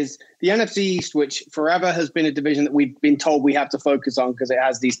thing is the NFC East, which forever has been a division that we've been told we have to focus on because it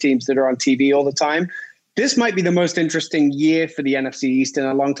has these teams that are on TV all the time. This might be the most interesting year for the NFC East in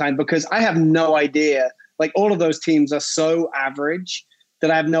a long time, because I have no idea. All of those teams are so average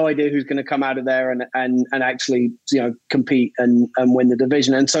that I have no idea who's going to come out of there and actually, compete and win the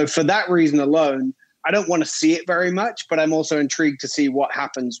division. And so for that reason alone, I don't want to see it very much, but I'm also intrigued to see what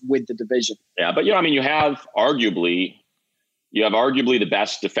happens with the division. Yeah, but you have arguably the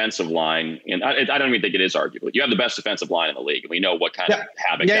best defensive line, and I don't even think it is arguably. You have the best defensive line in the league, and we know what kind of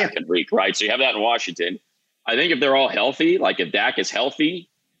havoc that can wreak, right? So you have that in Washington. I think if they're all healthy, like if Dak is healthy,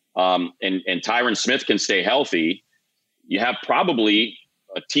 and Tyron Smith can stay healthy, you have probably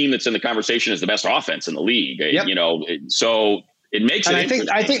a team that's in the conversation as the best offense in the league. Yep. So it makes it. And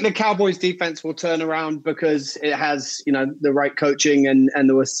I think the Cowboys defense will turn around because it has, the right coaching and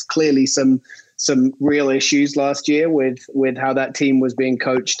there was clearly some real issues last year with how that team was being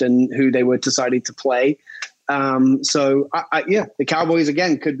coached and who they were deciding to play. So the Cowboys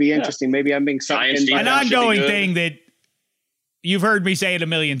again could be interesting. Yeah. Maybe I'm being sucked in by an ongoing thing that you've heard me say it a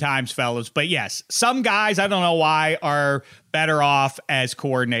million times, fellas. But yes, some guys, I don't know why, are better off as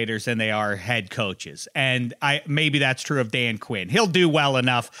coordinators than they are head coaches. And maybe that's true of Dan Quinn. He'll do well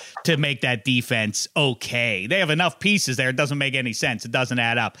enough to make that defense okay. They have enough pieces there. It doesn't make any sense. It doesn't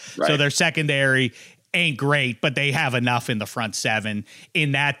add up. Right. So their secondary ain't great, but they have enough in the front seven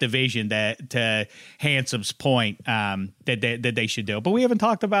in that division that, to Handsome's point, that they should do. But we haven't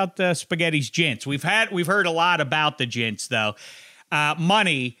talked about the Spaghetti's Gents. We've heard a lot about the Gents though.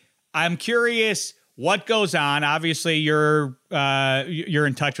 Money. I'm curious what goes on. Obviously, you're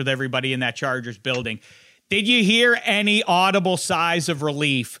in touch with everybody in that Chargers building. Did you hear any audible sighs of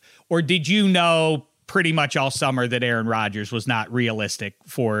relief, or did you know pretty much all summer that Aaron Rodgers was not realistic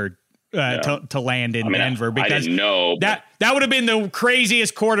for to land in Denver? Because I didn't know that would have been the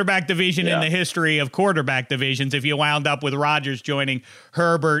craziest quarterback division in the history of quarterback divisions if you wound up with Rodgers joining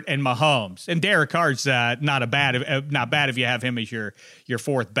Herbert and Mahomes. And Derek Carr's not bad if you have him as your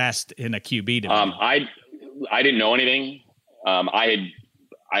fourth best in a QB division. I didn't know anything. I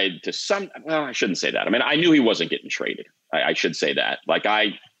shouldn't say that. I mean, I knew he wasn't getting traded. I should say that. Like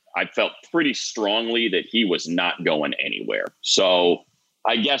I felt pretty strongly that he was not going anywhere. So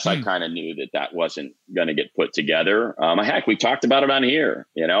I guess I kind of knew that wasn't going to get put together. Heck, we talked about it on here.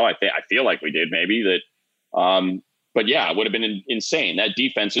 I feel like we did maybe that. But yeah, it would have been insane. That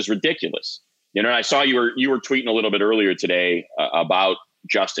defense is ridiculous. I saw you were tweeting a little bit earlier today about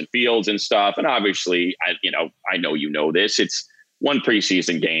Justin Fields and stuff. And obviously, I know this. It's one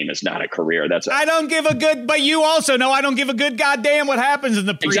preseason game is not a career. I don't give a good, but you also know I don't give a good goddamn what happens in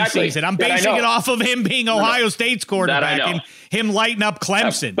the preseason. Exactly. I'm basing it off of him being Ohio State's quarterback and him lighting up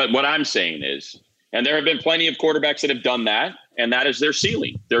Clemson. But what I'm saying is, and there have been plenty of quarterbacks that have done that, and that is their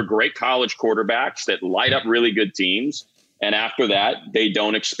ceiling. They're great college quarterbacks that light up really good teams. And after that, they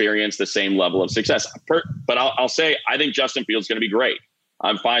don't experience the same level of success. But I'll say, I think Justin Fields is going to be great.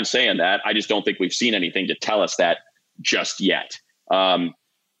 I'm fine saying that. I just don't think we've seen anything to tell us that just yet.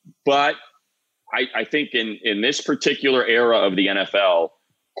 But I think in this particular era of the NFL,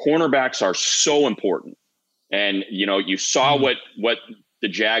 cornerbacks are so important. And, you saw what the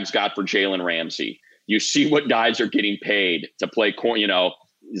Jags got for Jalen Ramsey. You see what guys are getting paid to play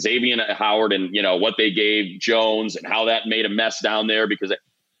Xavier Howard and, what they gave Jones and how that made a mess down there because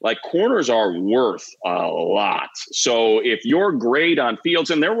corners are worth a lot. So if your grade on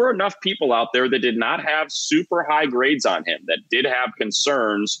Fields, and there were enough people out there that did not have super high grades on him, that did have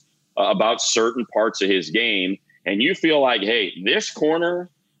concerns about certain parts of his game, and you feel like, hey, this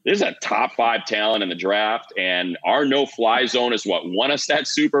corner, this is a top 5 talent in the draft, and our no-fly zone is what won us that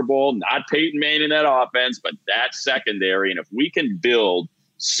Super Bowl, not Peyton Manning in that offense, but that secondary. And if we can build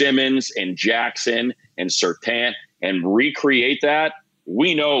Simmons and Jackson and Surtain and recreate that,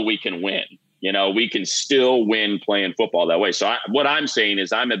 we know we can win. We can still win playing football that way. So what I'm saying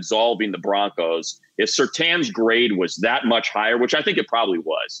is I'm absolving the Broncos. If Surtain's grade was that much higher, which I think it probably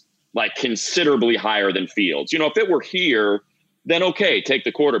was, considerably higher than Fields. If it were here, then okay, take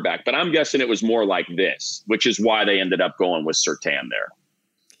the quarterback. But I'm guessing it was more like this, which is why they ended up going with Surtain there.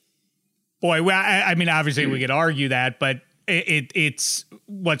 Boy, well, I mean, obviously we could argue that, but it's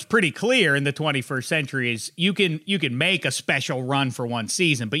what's pretty clear in the 21st century is you can make a special run for one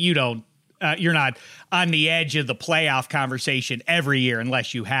season, but you don't. You're not on the edge of the playoff conversation every year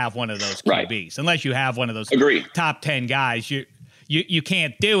unless you have one of those QBs, right. Unless you have one of those top 10 guys. You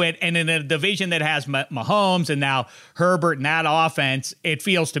can't do it. And in a division that has Mahomes and now Herbert and that offense, it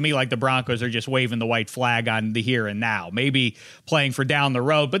feels to me like the Broncos are just waving the white flag on the here and now, maybe playing for down the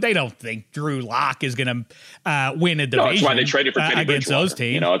road, but they don't think Drew Lock is going to win a division. No, that's why they traded for Teddy against Bridgewater. Those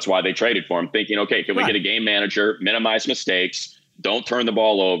teams. It's why they traded for him, thinking, okay, can we get a game manager, minimize mistakes, don't turn the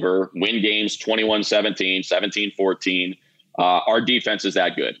ball over, win games 21-17, 17-14. Our defense is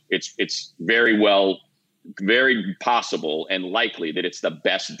that good. It's very possible and likely that it's the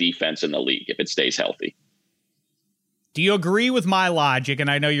best defense in the league if it stays healthy. Do you agree with my logic? And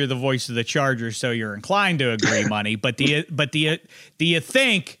I know you're the voice of the Chargers, so you're inclined to agree, Money. But do you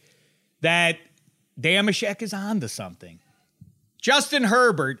think that Damashek is on to something? Justin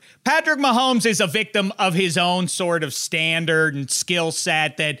Herbert, Patrick Mahomes is a victim of his own sort of standard and skill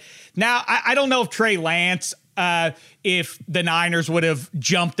set that now I don't know if Trey Lance, if the Niners would have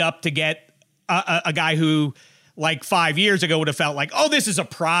jumped up to get a guy who like 5 years ago would have felt like, oh, this is a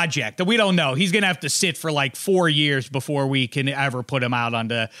project. We don't know. He's going to have to sit for like 4 years before we can ever put him out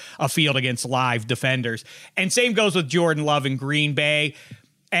onto a field against live defenders. And same goes with Jordan Love in Green Bay.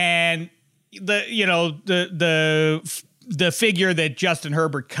 And the figure that Justin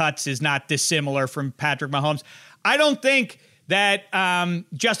Herbert cuts is not dissimilar from Patrick Mahomes. I don't think that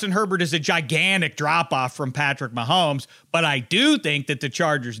Justin Herbert is a gigantic drop-off from Patrick Mahomes, but I do think that the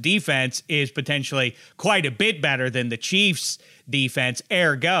Chargers defense is potentially quite a bit better than the Chiefs defense.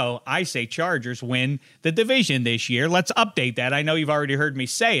 Ergo, I say Chargers win the division this year. Let's update that. I know you've already heard me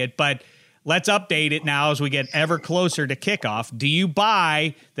say it, but let's update it now as we get ever closer to kickoff. Do you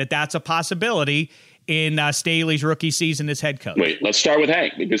buy that that's a possibility in Staley's rookie season as head coach? Wait, let's start with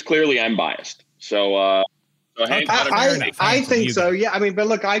Hank, because clearly I'm biased. So Hank, I think so. Yeah, I mean, but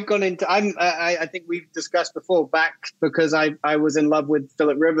look, I've gone into. I think we've discussed before back because I was in love with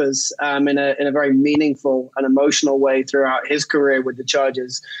Phillip Rivers in a very meaningful and emotional way throughout his career with the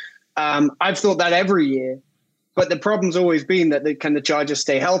Chargers. I've thought that every year, but the problem's always been that can the Chargers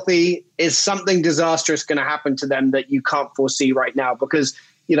stay healthy? Is something disastrous going to happen to them that you can't foresee right now? Because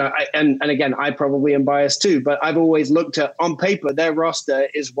and again, I probably am biased too, but I've always looked at, on paper, their roster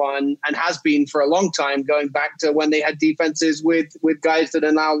is one and has been for a long time, going back to when they had defenses with guys that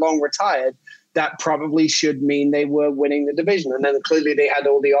are now long retired. That probably should mean they were winning the division. And then clearly they had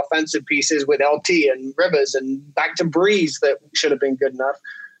all the offensive pieces with LT and Rivers and back to Breeze that should have been good enough,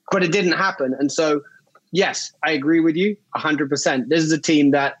 but it didn't happen. And so, yes, I agree with you 100%. This is a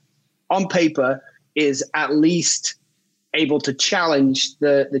team that on paper is at least able to challenge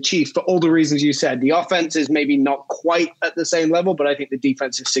the Chiefs for all the reasons you said. The offense is maybe not quite at the same level, but I think the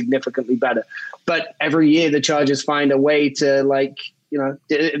defense is significantly better. But every year the Chargers find a way to,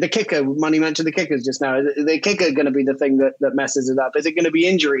 the kicker, Money mentioned the kickers just now. Is the kicker going to be the thing that messes it up? Is it going to be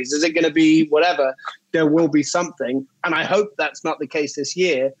injuries? Is it going to be whatever? There will be something. And I hope that's not the case this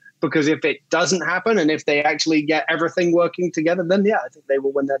year, because if it doesn't happen and if they actually get everything working together, then I think they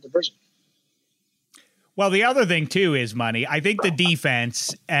will win that division. Well, the other thing, too, is Money. I think the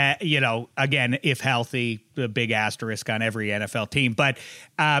defense, again, if healthy, the big asterisk on every NFL team, but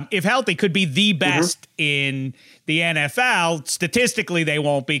if healthy, could be the best in the NFL. Statistically, they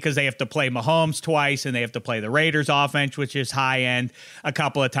won't be because they have to play Mahomes twice and they have to play the Raiders offense, which is high end, a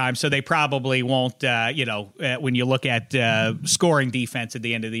couple of times. So they probably won't, when you look at scoring defense at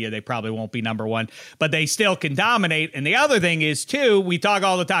the end of the year, they probably won't be number one, but they still can dominate. And the other thing is, too, we talk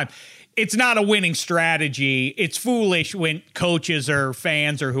all the time, it's not a winning strategy. It's foolish when coaches or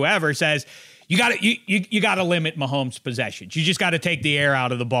fans or whoever says you got to limit Mahomes' possessions. You just got to take the air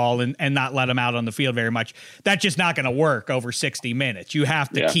out of the ball and not let him out on the field very much. That's just not going to work over 60 minutes. You have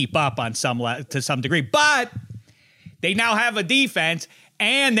to keep up on to some degree. But they now have a defense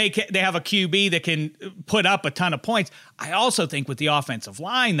and they have a QB that can put up a ton of points. I also think with the offensive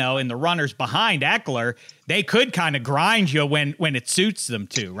line, though, and the runners behind Eckler, they could kind of grind you when it suits them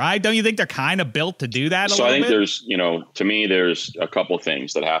to, right? Don't you think they're kind of built to do that a little bit? So I think there's, to me, there's a couple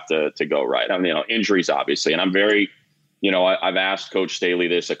things that have to go right. I mean, injuries, obviously. And I'm very, I've asked Coach Staley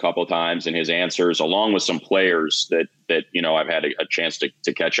this a couple of times, and his answers, along with some players that I've had a chance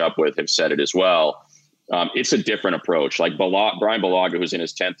to catch up with, have said it as well. It's a different approach. Like Brian Bulaga, who's in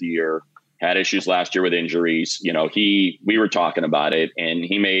his 10th year, had issues last year with injuries. We were talking about it, and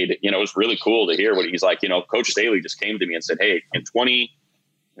he made, it was really cool to hear what he's like. Coach Staley just came to me and said, hey, in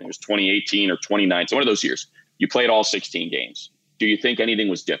 2018 or 2019, one of those years, you played all 16 games. Do you think anything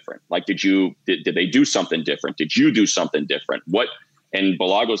was different? Like, did they do something different? Did you do something different? What? And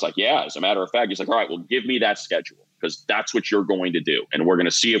Bulaga was like, yeah, as a matter of fact, he's like, all right, well, give me that schedule, because that's what you're going to do. And we're going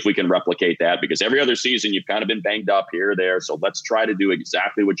to see if we can replicate that, because every other season you've kind of been banged up here or there. So let's try to do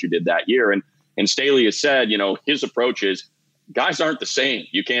exactly what you did that year. And Staley has said, his approach is guys aren't the same.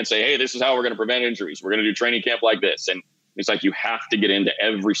 You can't say, hey, this is how we're going to prevent injuries. We're going to do training camp like this. And it's like, you have to get into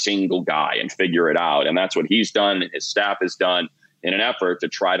every single guy and figure it out. And that's what he's done and his staff has done in an effort to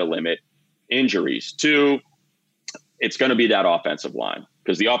try to limit injuries. 2, it's going to be that offensive line,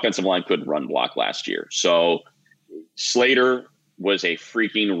 because the offensive line couldn't run block last year. So Slater was a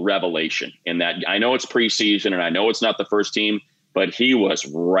freaking revelation in that. I know it's preseason and I know it's not the first team, but he was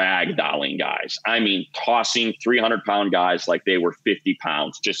ragdolling guys. I mean, tossing 300-pound guys like they were 50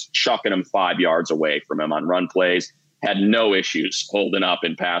 pounds, just chucking them 5 yards away from him on run plays. Had no issues holding up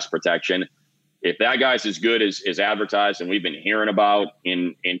in pass protection. If that guy's as good as advertised and we've been hearing about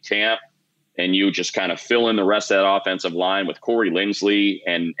in camp, and you just kind of fill in the rest of that offensive line with Corey Linsley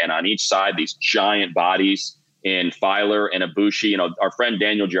and on each side, these giant bodies in Filer and Ibushi. You know, our friend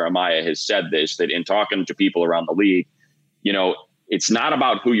Daniel Jeremiah has said this, that in talking to people around the league, you know, it's not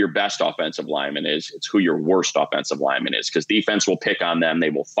about who your best offensive lineman is. It's who your worst offensive lineman is, because defense will pick on them. They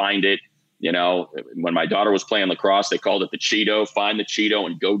will find it. You know, when my daughter was playing lacrosse, they called it the Cheeto. Find the Cheeto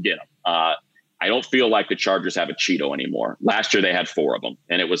and go get them. I don't feel like the Chargers have a Cheeto anymore. Last year they had 4 of them,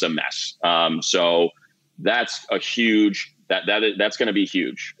 and it was a mess. So that's a huge that's going to be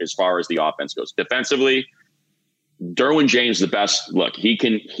huge as far as the offense goes. Defensively, Derwin James, the best. Look, he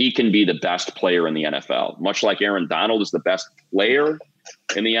can be the best player in the NFL. Much like Aaron Donald is the best player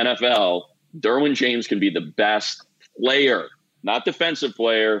in the NFL, Derwin James can be the best player, not defensive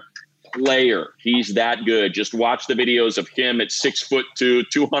player. He's that good. Just watch the videos of him at 6'2",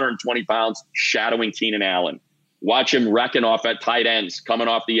 220 pounds, shadowing Keenan Allen. Watch him wrecking off at tight ends, coming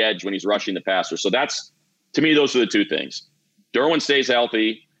off the edge when he's rushing the passer. So that's, to me, those are the two things. Derwin stays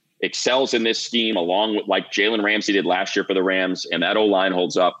healthy, excels in this scheme, along with like Jalen Ramsey did last year for the Rams, and that O-line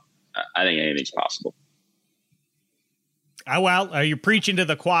holds up. I think anything's possible. Well, you're preaching to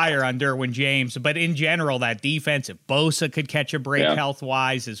the choir on Derwin James, but in general, that defense, if Bosa could catch a break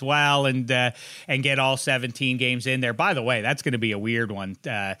health-wise as well and get all 17 games in there. By the way, that's going to be a weird one,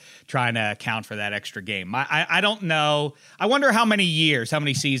 trying to account for that extra game. I don't know. I wonder how many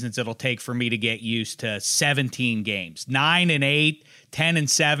seasons it'll take for me to get used to 17 games, 9-8,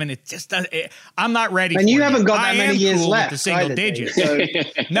 10-7. It just I'm not ready. And you haven't got that many years left. The single digits. So.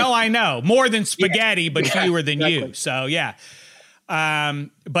 No, I know more than spaghetti, but fewer than you. So yeah.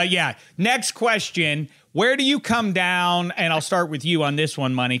 But yeah, next question. Where do you come down? And I'll start with you on this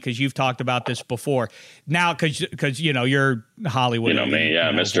one, Money, because you've talked about this before. Now, because you know you're Hollywood. You know me,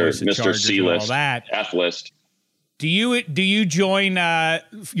 yeah, Mr. C-list, F-list. Do you join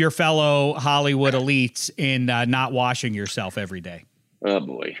your fellow Hollywood elites in not washing yourself every day? Oh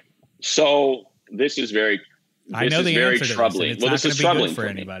boy! So this is very troubling. Well, this is troubling for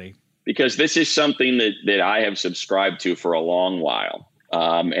anybody. Because this is something that I have subscribed to for a long while.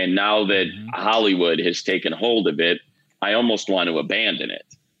 And now that Hollywood has taken hold of it, I almost want to abandon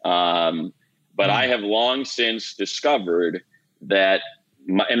it. But I have long since discovered that,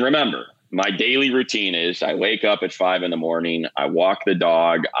 and remember, my daily routine is I wake up at 5 a.m. I walk the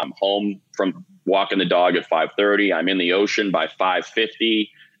dog. I'm home from walking the dog at 5:30. I'm in the ocean by 5:50.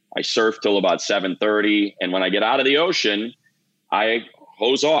 I surf till about 7:30. And when I get out of the ocean, I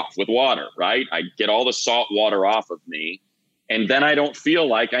hose off with water, right? I get all the salt water off of me, and then I don't feel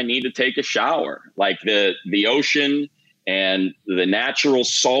like I need to take a shower. Like the ocean and the natural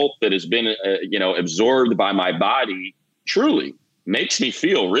salt that has been, absorbed by my body truly makes me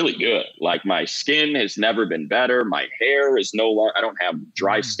feel really good. Like my skin has never been better. My hair is no longer, I don't have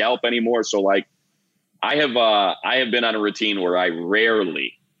dry scalp anymore. So like I have been on a routine where I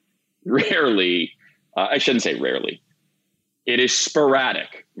rarely, I shouldn't say rarely. It is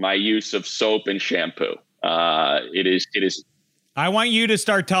sporadic, my use of soap and shampoo. It is. I want you to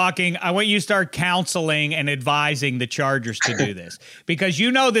start talking. I want you to start counseling and advising the Chargers to do this, because you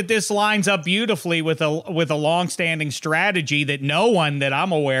know that this lines up beautifully with a longstanding strategy that no one that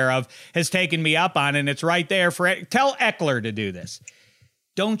I'm aware of has taken me up on, and it's right there tell Eckler to do this.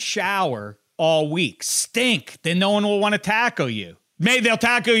 Don't shower all week. Stink. Then no one will want to tackle you. Maybe they'll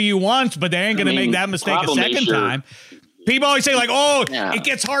tackle you once, but they ain't going to make that mistake a second time. People always say, like, it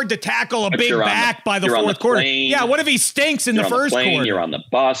gets hard to tackle a big back by the fourth quarter. Yeah, what if he stinks in the first quarter? You're on the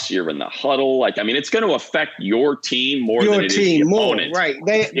bus, you're in the huddle. Like, I mean, it's going to affect your team more than it is the opponent. Right.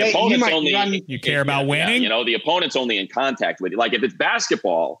 You care about winning? Yeah, the opponent's only in contact with you. Like, if it's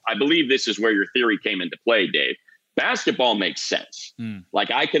basketball, I believe this is where your theory came into play, Dave. Basketball makes sense.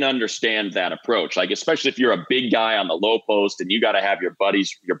 Like, I can understand that approach. Like, especially if you're a big guy on the low post and you got to have your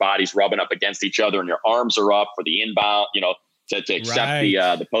bodies rubbing up against each other and your arms are up for the inbound, to accept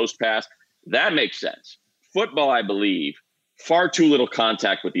the post pass. That makes sense. Football, I believe, far too little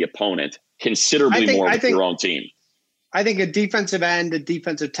contact with the opponent, considerably more with your own team. I think a defensive end, a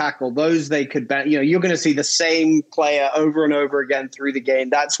defensive tackle, those they could bet. You're going to see the same player over and over again through the game.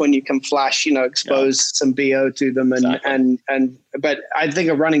 That's when you can flash, expose some BO to them, but I think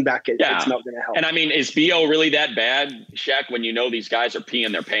a running back it's not going to help. And I mean, is BO really that bad, Shaq? When these guys are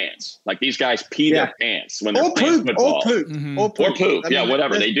peeing their pants, like these guys pee their pants when they're playing football, or poop, or poop.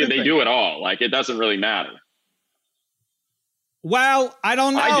 Whatever they do, they do it all. Like, it doesn't really matter. Well, I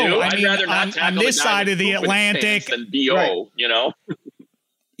don't know. I do. I'd rather not on this side of the Atlantic than BO,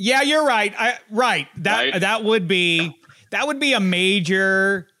 Yeah, you're right. That would be a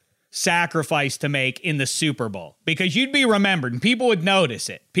major sacrifice to make in the Super Bowl, because you'd be remembered and people would notice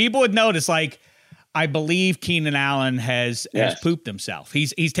it. People would notice, like, I believe Keenan Allen has pooped himself.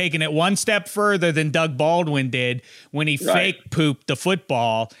 He's taken it one step further than Doug Baldwin did when he fake pooped the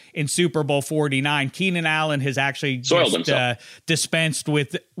football in Super Bowl 49. Keenan Allen has actually dispensed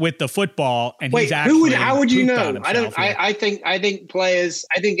with the football, and he's actually how would you know? I think players.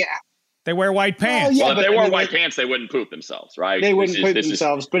 They wear white pants. Well, if they wore white pants, they wouldn't poop themselves, right? They wouldn't poop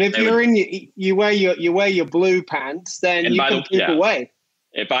themselves. But if you wear your blue pants, then you can poop away.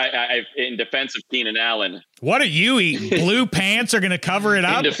 If I in defense of Keenan Allen, what are you eating? Blue pants are going to cover it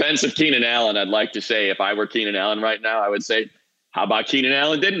up. In defense of Keenan Allen, I'd like to say, if I were Keenan Allen right now, I would say, how about Keenan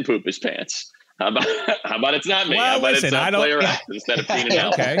Allen didn't poop his pants? How about it's not me? Well, how about listen, it's player X instead of Keenan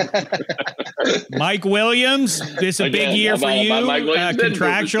Allen? Okay. Mike Williams, this is a big year for you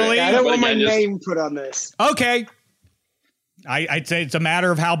contractually. I don't want my name put on this. Okay. I'd say it's a matter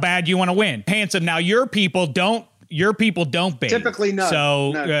of how bad you want to win. Handsome. Now your people don't bathe. Typically, no.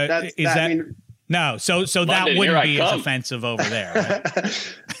 So no. So that wouldn't be as offensive over there.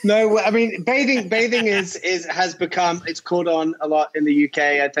 Right? No, I mean bathing has become, it's caught on a lot in the UK.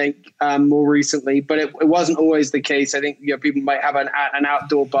 I think more recently, but it wasn't always the case. I think people might have an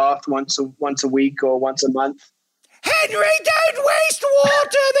outdoor bath once a week or once a month. Henry, don't waste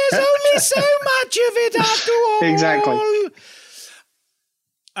water. There's only so much of it after all. Exactly.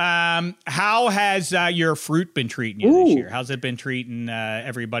 How has your fruit been treating you this year? How's it been treating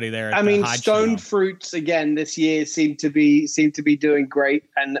everybody there? Stone fruits again this year seem to be doing great,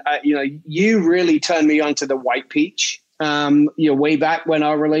 and you really turned me on to the white peach. Way back when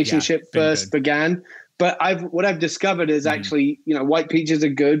our relationship first began. But what I've discovered is actually, white peaches are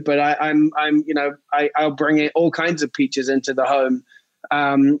good, but I'll bring all kinds of peaches into the home.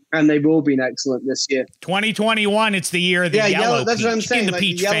 And they've all been excellent this year. 2021, it's the year of the yellow that's peach. What I'm saying. In the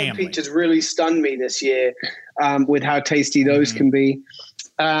peach yellow family. Peach has really stunned me this year with how tasty those can be.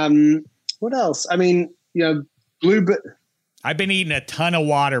 What else? I mean, blueberry. I've been eating a ton of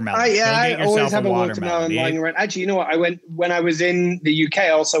watermelon. I always have a watermelon lying around. Actually, you know what? When I was in the UK, I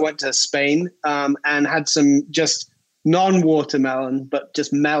also went to Spain and had some just non-watermelon, but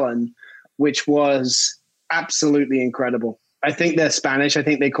just melon, which was absolutely incredible. I think they're Spanish. I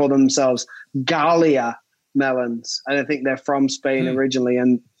think they call themselves Galia melons. And I think they're from Spain originally,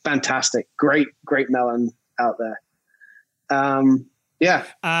 and fantastic. Great melon out there.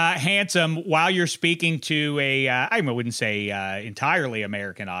 Handsome, while you're speaking to I wouldn't say entirely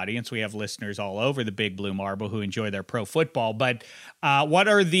American audience, we have listeners all over the Big Blue Marble who enjoy their pro football, but what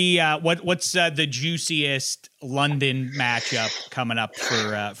are what's the juiciest London matchup coming up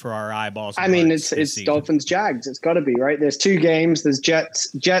for our eyeballs? I mean, it's Dolphins Jags. It's got to be, right. There's two games. There's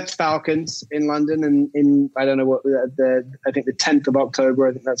Jets Falcons in London, and in I don't know what I think the 10th of October.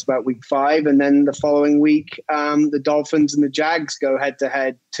 I think that's about week 5, and then the following week, the Dolphins and the Jags go head to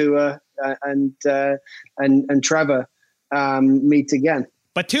head. Tua and Trevor meet again.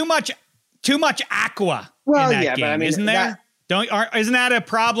 But too much aqua. Well, in that game, but I mean, isn't there? Isn't that a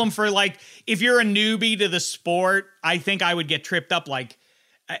problem for, like, if you're a newbie to the sport? I think I would get tripped up. Like,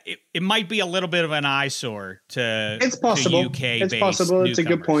 it might be a little bit of an eyesore to it's possible. It's possible. It's a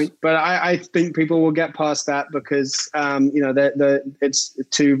good point, but I think people will get past that because it's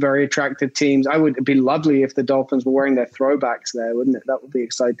two very attractive teams. I would be lovely if the Dolphins were wearing their throwbacks there, wouldn't it? That would be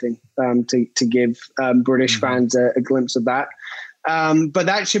exciting to give British fans a glimpse of that. But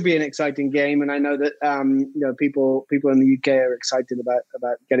that should be an exciting game, and I know that people in the UK are excited about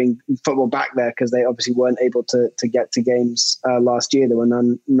getting football back there because they obviously weren't able to get to games last year. There were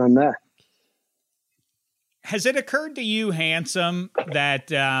none there. Has it occurred to you, Handsome, that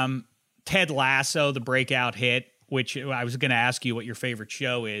Ted Lasso, the breakout hit, which I was going to ask you what your favorite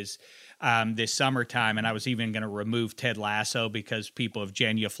show is this summertime, and I was even going to remove Ted Lasso because people have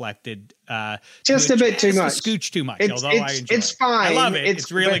genuflected just a bit too much, scooch too much. Although I enjoy it's fine. I love it.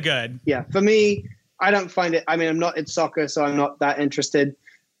 It's really good. Yeah, for me, I don't find it. I mean, I'm not. It's soccer, so I'm not that interested,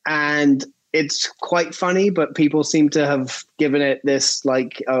 and it's quite funny. But people seem to have given it this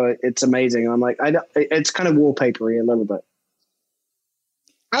like, oh, it's amazing. And I'm like, it's kind of wallpapery a little bit.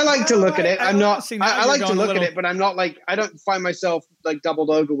 I like to look at it. I'm not. I like to look at it, but I'm not like. I don't find myself like doubled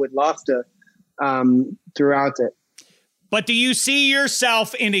over with laughter throughout it. But do you see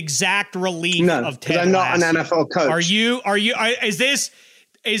yourself in exact relief of Ted Lasso? I'm not an NFL coach. Are you? Is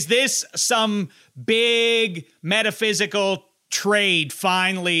this some big metaphysical trade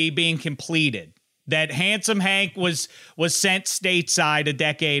finally being completed? That Handsome Hank was sent stateside a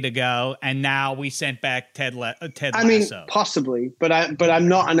decade ago, and now we sent back Ted Lasso. I mean, possibly, but I'm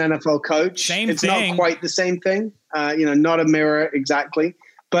not an NFL coach. It's not quite the same thing. Not a mirror exactly.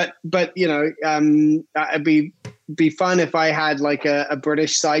 But it'd be fun if I had like a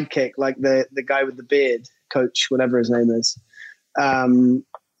British sidekick, like the guy with the beard, Coach, whatever his name is. You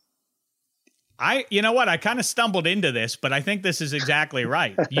know what? I kind of stumbled into this, but I think this is exactly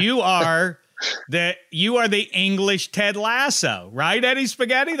right. You are the English Ted Lasso, right, Eddie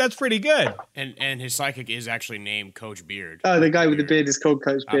Spaghetti? That's pretty good. And his sidekick is actually named Coach Beard. Oh, the guy with the beard is called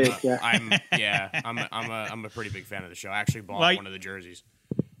Coach Beard. I'm a pretty big fan of the show. I actually bought one of the jerseys.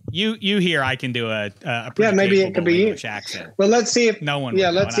 You hear I can do a maybe it could be English accent. Well, let's see if no one.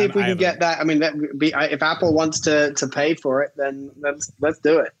 Let's see if we can get that. I mean, if Apple wants to pay for it, then let's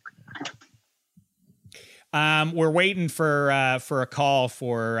do it. We're waiting for a call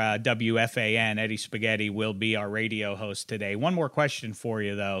for WFAN. Eddie Spaghetti will be our radio host today. One more question for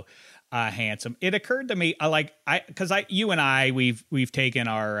you though, Handsome. It occurred to me, you and I, we've taken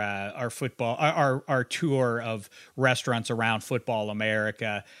our football, our tour of restaurants around Football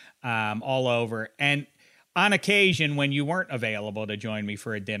America, all over, and on occasion when you weren't available to join me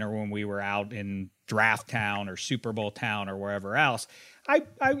for a dinner when we were out in Draft Town or Super Bowl Town or wherever else, I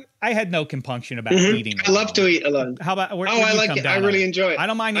had no compunction about eating alone. I love to eat alone. How about I like it. I really enjoy it. I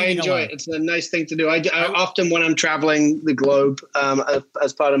don't mind eating alone. I enjoy it. It's a nice thing to do. I often, when I'm traveling the globe,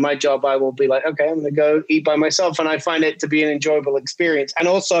 as part of my job, I will be like, okay, I'm going to go eat by myself. And I find it to be an enjoyable experience. And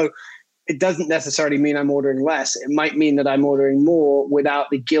also, it doesn't necessarily mean I'm ordering less. It might mean that I'm ordering more without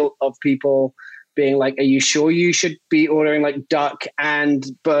the guilt of people being like, are you sure you should be ordering like duck and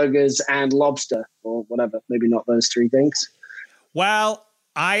burgers and lobster or whatever? Maybe not those three things. Well,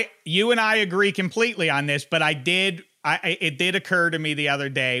 you and I agree completely on this, but it did occur to me the other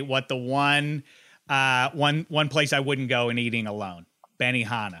day what the one place I wouldn't go and eating alone,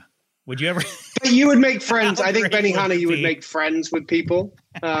 Benihana. Would you ever? You would make friends. I think Benihana, you would make friends with people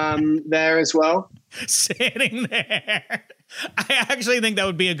there as well. Sitting there. I actually think that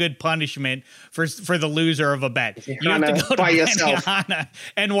would be a good punishment for the loser of a bet. You have to go to Benihana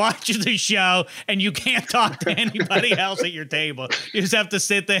and watch the show, and you can't talk to anybody else at your table. You just have to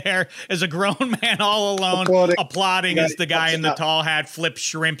sit there as a grown man all alone, applauding as the guy in the tall hat flips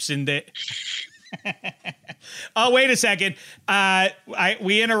shrimps into it. Oh, wait a second.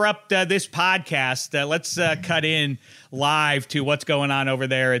 We interrupt this podcast. Let's cut in live to what's going on over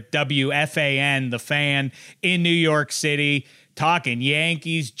there at WFAN, the Fan in New York City, talking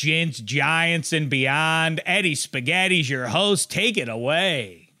Yankees, Gents, Giants, and beyond. Eddie Spaghetti's your host. Take it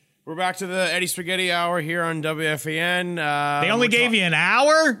away. We're back to the Eddie Spaghetti Hour here on WFAN. They only gave you an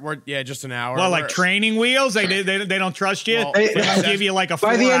hour? Just an hour. Well, like training wheels? They don't trust you? Well, they don't give you like a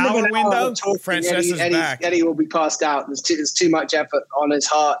 4-hour window? Frances is back. Eddie will be passed out. There's too much effort on his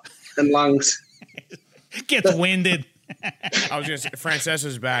heart and lungs. Gets winded. I was going to say, Frances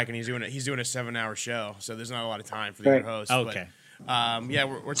is back, and he's doing a 7-hour show, so there's not a lot of time for the other host. Okay.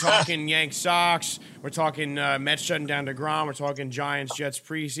 But, we're talking Yanks Sox. We're talking Mets shutting down DeGrom. We're talking Giants Jets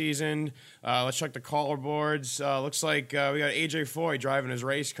preseason. Let's check the caller boards. Looks like we got AJ Foy driving his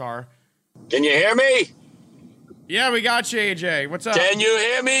race car. Can you hear me? Yeah, we got you, AJ. What's up? Can you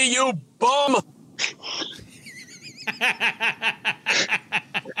hear me, you bum?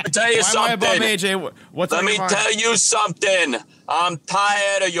 Let me tell you something. AJ? Let me tell you something. I'm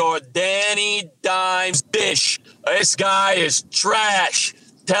tired of your Danny Dimes dish. This guy is trash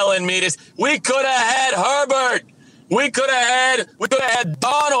telling me this. We could have had Herbert. We could have had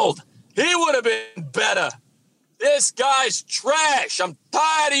Donald. He would have been better. This guy's trash. I'm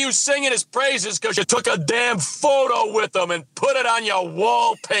tired of you singing his praises because you took a damn photo with him and put it on your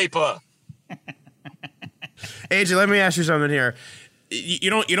wallpaper. AJ, let me ask you something here. You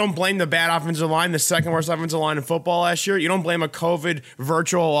don't blame the bad offensive line, the second worst offensive line in football last year. You don't blame a COVID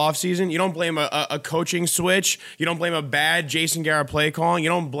virtual offseason. You don't blame a coaching switch. You don't blame a bad Jason Garrett play calling. You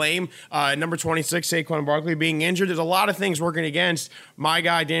don't blame number 26 Saquon Barkley being injured. There's a lot of things working against my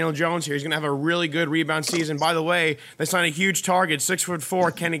guy Daniel Jones here. He's going to have a really good rebound season. By the way, they signed a huge target,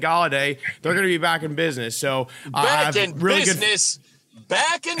 6'4" Kenny Golladay. They're going to be back in business. So back in really business.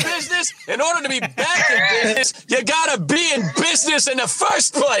 Back in business? In order to be back in business, you got to be in business in the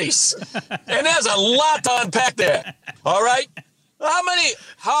first place. And there's a lot to unpack there. All right?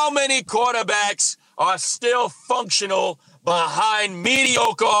 How many quarterbacks are still functional behind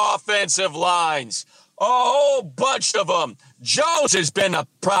mediocre offensive lines? A whole bunch of them. Jones has been a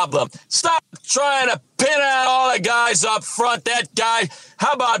problem. Stop trying to pin out all the guys up front. That guy,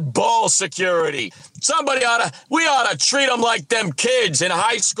 how about ball security? We ought to treat them like them kids in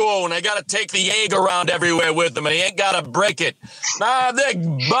high school and they got to take the egg around everywhere with them and they ain't got to break it.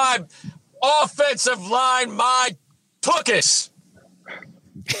 My offensive line, my tuchus.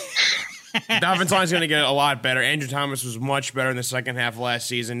 The offensive line is going to get a lot better. Andrew Thomas was much better in the second half of last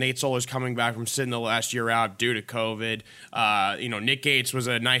season. Nate Solder's coming back from sitting the last year out due to COVID. Nick Gates was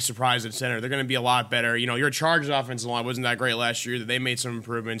a nice surprise at center. They're going to be a lot better. Your Chargers offensive line wasn't that great last year. They made some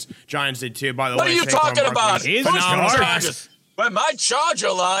improvements. Giants did too. By the way, what are you talking about? Who's Chargers? But my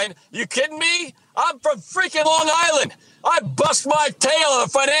Charger line, you kidding me? I'm from freaking Long Island. I bust my tail in the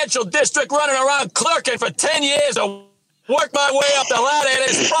financial district running around clerking for 10 years to work my way up the ladder and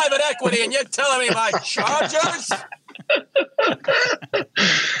it's private equity, and you're telling me my Chargers?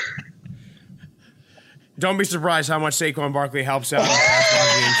 Don't be surprised how much Saquon Barkley helps out in the pass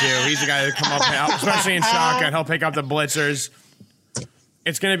blocking too. He's the guy that come up and help, especially in shotgun. He'll pick up the blitzers.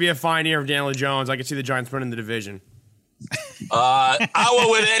 It's going to be a fine year of Daniel Jones. I can see the Giants winning the division. Hour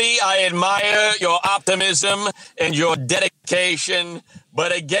with Eddie, I admire your optimism and your dedication.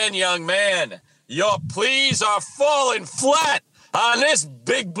 But again, young man, your pleas are falling flat on this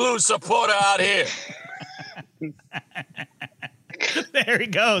big blue supporter out here. There he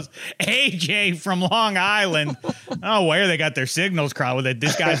goes. AJ from Long Island. Oh, where they got their signals crossed with it.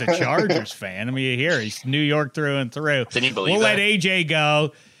 This guy's a Chargers fan. I mean, you hear he's New York through and through. Can you believe We'll that? let AJ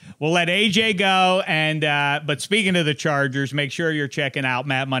go. And but speaking of the Chargers, make sure you're checking out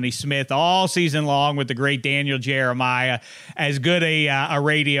Matt Money Smith all season long with the great Daniel Jeremiah. As good a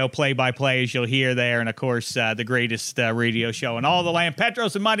radio play-by-play as you'll hear there, and of course the greatest radio show in all the land.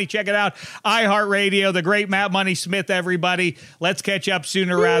 Petros and Money, check it out. iHeartRadio, the great Matt Money Smith. Everybody, let's catch up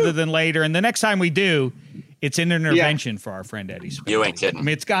sooner rather than later. And the next time we do, it's an intervention for our friend Eddie Smith. You ain't kidding. I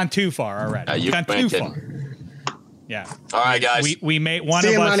mean, it's gone too far already. You it's gone ain't too kidding. far. Yeah. All right, guys. We made one See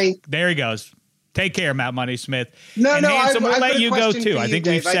of you, us. Money. There he goes. Take care, Matt Money Smith. No, and Handsome, we'll let you go too. I think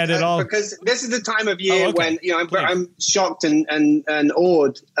we've said it all. Because this is the time of year okay. when I'm shocked and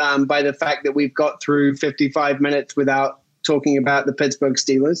awed by the fact that we've got through 55 minutes without talking about the Pittsburgh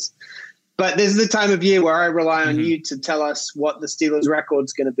Steelers. But this is the time of year where I rely on you to tell us what the Steelers'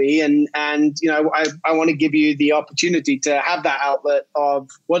 record's going to be, and I want to give you the opportunity to have that outlet of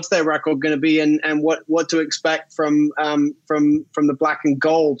what's their record going to be, and what to expect from the black and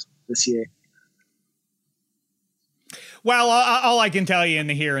gold this year. Well, all I can tell you in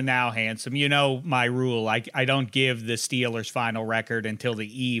the here and now, Handsome, you know my rule. I don't give the Steelers' final record until the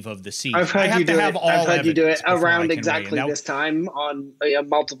eve of the season. I've heard you do it around exactly this time on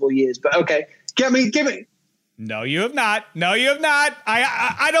multiple years. But okay, give me. No, you have not.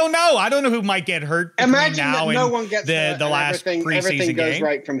 I don't know. I don't know who might get hurt. Imagine now that no one gets the last preseason everything goes game.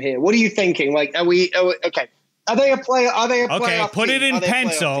 right from here. What are you thinking? Like, are we okay? Are they a player? Are they a playoff Okay, put team? it in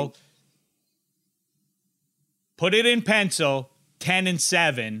pencil. Put it in pencil,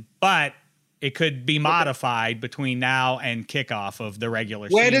 10-7, but it could be modified between now and kickoff of the regular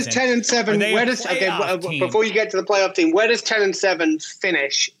season. Where does 10-7? Where does before you get to the playoff team? Where does 10-7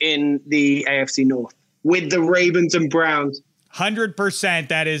 finish in the AFC North with the Ravens and Browns?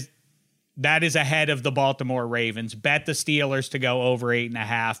 100%. That is ahead of the Baltimore Ravens. Bet the Steelers to go over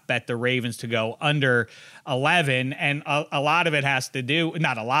 8.5. Bet the Ravens to go under 11. And a lot of it has to do,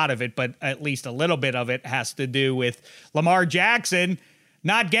 not a lot of it, but at least a little bit of it has to do with Lamar Jackson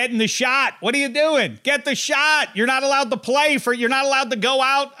not getting the shot. What are you doing? Get the shot. You're not allowed to play you're not allowed to go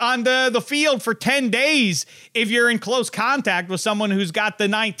out on the field for 10 days if you're in close contact with someone who's got the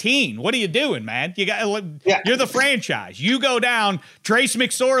 19. What are you doing, man? You're the franchise. You go down. Trace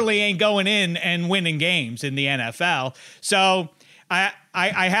McSorley ain't going in and winning games in the NFL. So I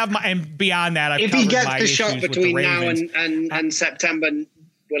have my, and beyond that, I've if covered he gets my the shot issues between with the now Ravens. and September,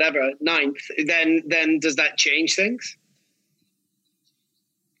 whatever, 9th, then does that change things?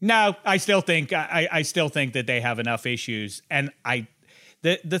 No, I still think that they have enough issues, and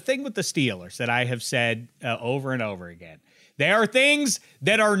the thing with the Steelers that I have said over and over again, there are things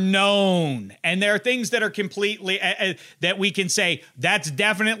that are known, and there are things that are completely that we can say that's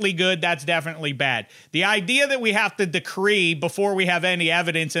definitely good, that's definitely bad. The idea that we have to decree before we have any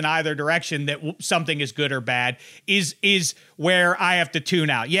evidence in either direction that something is good or bad is where I have to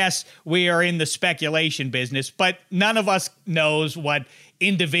tune out. Yes, we are in the speculation business, but none of us knows what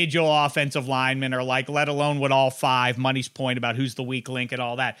individual offensive linemen are like, let alone what all five. Money's point about who's the weak link and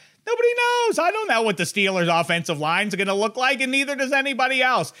all that. Nobody knows. I don't know what the Steelers' offensive lines are going to look like, and neither does anybody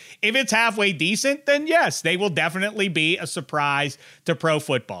else. If it's halfway decent, then yes, they will definitely be a surprise to pro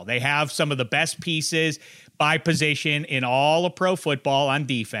football. They have some of the best pieces by position in all of pro football on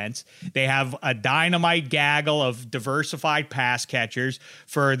defense. They have a dynamite gaggle of diversified pass catchers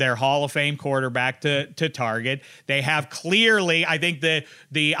for their Hall of Fame quarterback to target. They have clearly, I think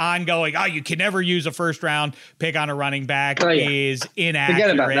the ongoing, you can never use a first round pick on a running back is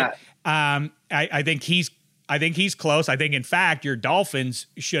inaccurate. Forget about that. I think he's I think he's close. I think, in fact, your Dolphins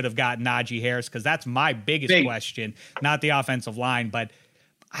should have gotten Najee Harris because that's my biggest question, not the offensive line. But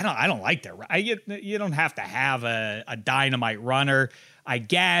I don't like that. You don't have to have a dynamite runner, I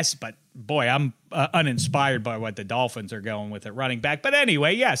guess. But, boy, I'm uninspired by what the Dolphins are going with at running back. But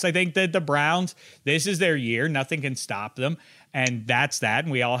anyway, yes, I think that the Browns, this is their year. Nothing can stop them. And that's that,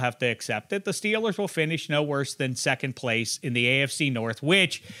 and we all have to accept it. The Steelers will finish no worse than second place in the AFC North,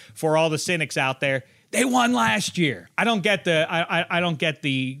 which, for all the cynics out there, they won last year. I don't get the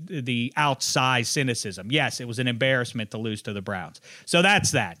outsized cynicism. Yes, it was an embarrassment to lose to the Browns. So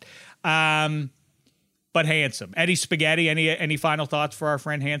that's that. But Handsome, Eddie Spaghetti, any final thoughts for our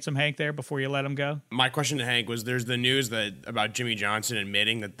friend Handsome Hank there before you let him go? My question to Hank was: there's the news that about Jimmy Johnson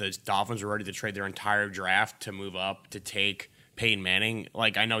admitting that the Dolphins were ready to trade their entire draft to move up to take Peyton Manning.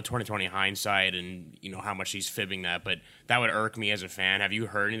 Like, I know 2020 hindsight and you know how much he's fibbing that, but that would irk me as a fan. Have you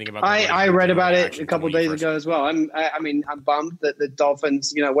heard anything about that? I read about it a couple of days ago as well. I'm bummed that the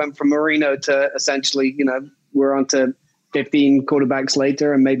Dolphins, went from Marino to essentially, we're on to 15 quarterbacks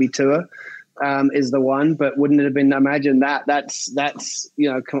later and maybe Tua is the one, but wouldn't it have been, imagine that's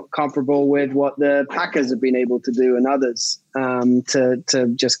comparable with what the Packers have been able to do and others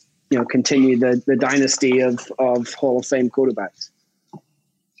to just, continue the dynasty of Hall of Fame quarterbacks.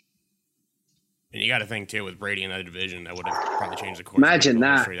 And you got to think too, with Brady in that division, that would have probably changed the course. Imagine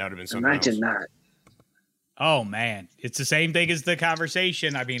that. That would have been something Imagine else. that. Oh man, it's the same thing as the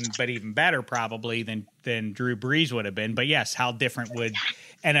conversation. I mean, but even better probably than Drew Brees would have been. But yes, how different would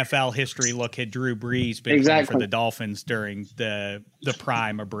NFL history look had Drew Brees been playing for the Dolphins during the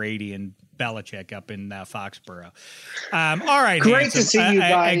prime of Brady and Belichick up in Foxborough? All right, great to see you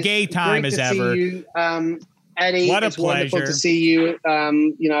guys. A gay time as ever. See you. Eddie, what a it's pleasure. Wonderful to see you.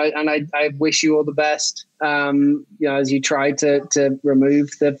 And I wish you all the best. As you try to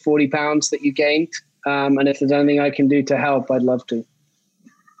remove the 40 pounds that you gained. And if there's anything I can do to help, I'd love to.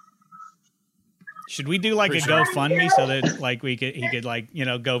 Should we do like a GoFundMe so that he could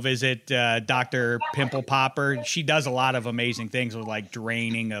go visit Dr. Pimple Popper? She does a lot of amazing things with like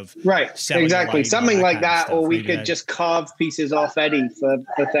draining of exactly something like that, or we could just carve pieces off Eddie for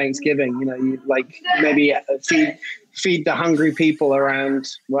Thanksgiving. You maybe feed the hungry people around.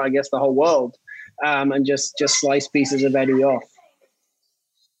 Well, I guess the whole world, and just slice pieces of Eddie off.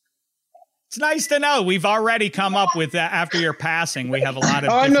 It's nice to know. We've already come up with that after your passing. We have a lot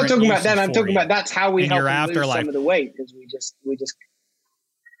of. I'm not talking about that. I'm talking about that's how we help him lose some of the weight because we just.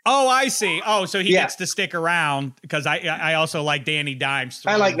 Oh, I see. Oh, so he gets to stick around because I also like Danny Dimes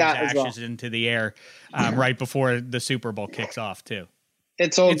throwing I like that his ashes as well. into the air right before the Super Bowl kicks off too.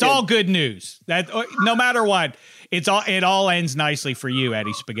 It's all good news. That no matter what, it all ends nicely for you,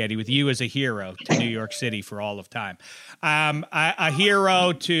 Eddie Spaghetti, with you as a hero to New York City for all of time. A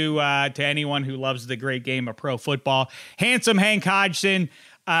hero to anyone who loves the great game of pro football. Handsome Hank Hodgson,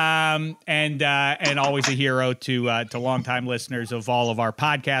 and always a hero to longtime listeners of all of our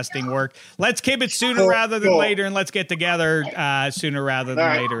podcasting work. Let's keep it sooner rather than later, and let's get together sooner rather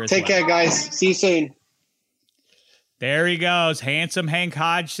than later. Take care, guys. See you soon. There he goes, Handsome Hank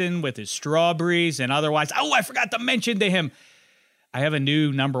Hodgson with his strawberries and otherwise. Oh, I forgot to mention to him, I have a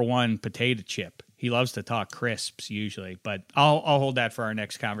new #1 potato chip. He loves to talk crisps usually, but I'll hold that for our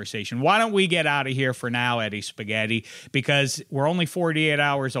next conversation. Why don't we get out of here for now, Eddie Spaghetti, because we're only 48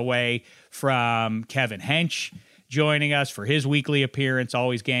 hours away from Kevin Hench joining us for his weekly appearance,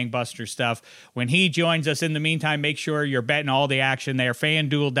 always gangbuster stuff. When he joins us, in the meantime, make sure you're betting all the action there.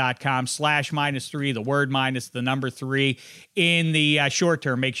 FanDuel.com/-3, the word minus the number 3. In the short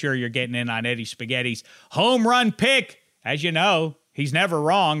term, make sure you're getting in on Eddie Spaghetti's home run pick. As you know, he's never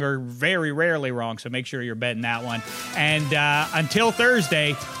wrong or very rarely wrong, so make sure you're betting that one. And until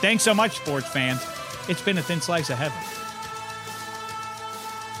Thursday, thanks so much, sports fans. It's been a thin slice of heaven.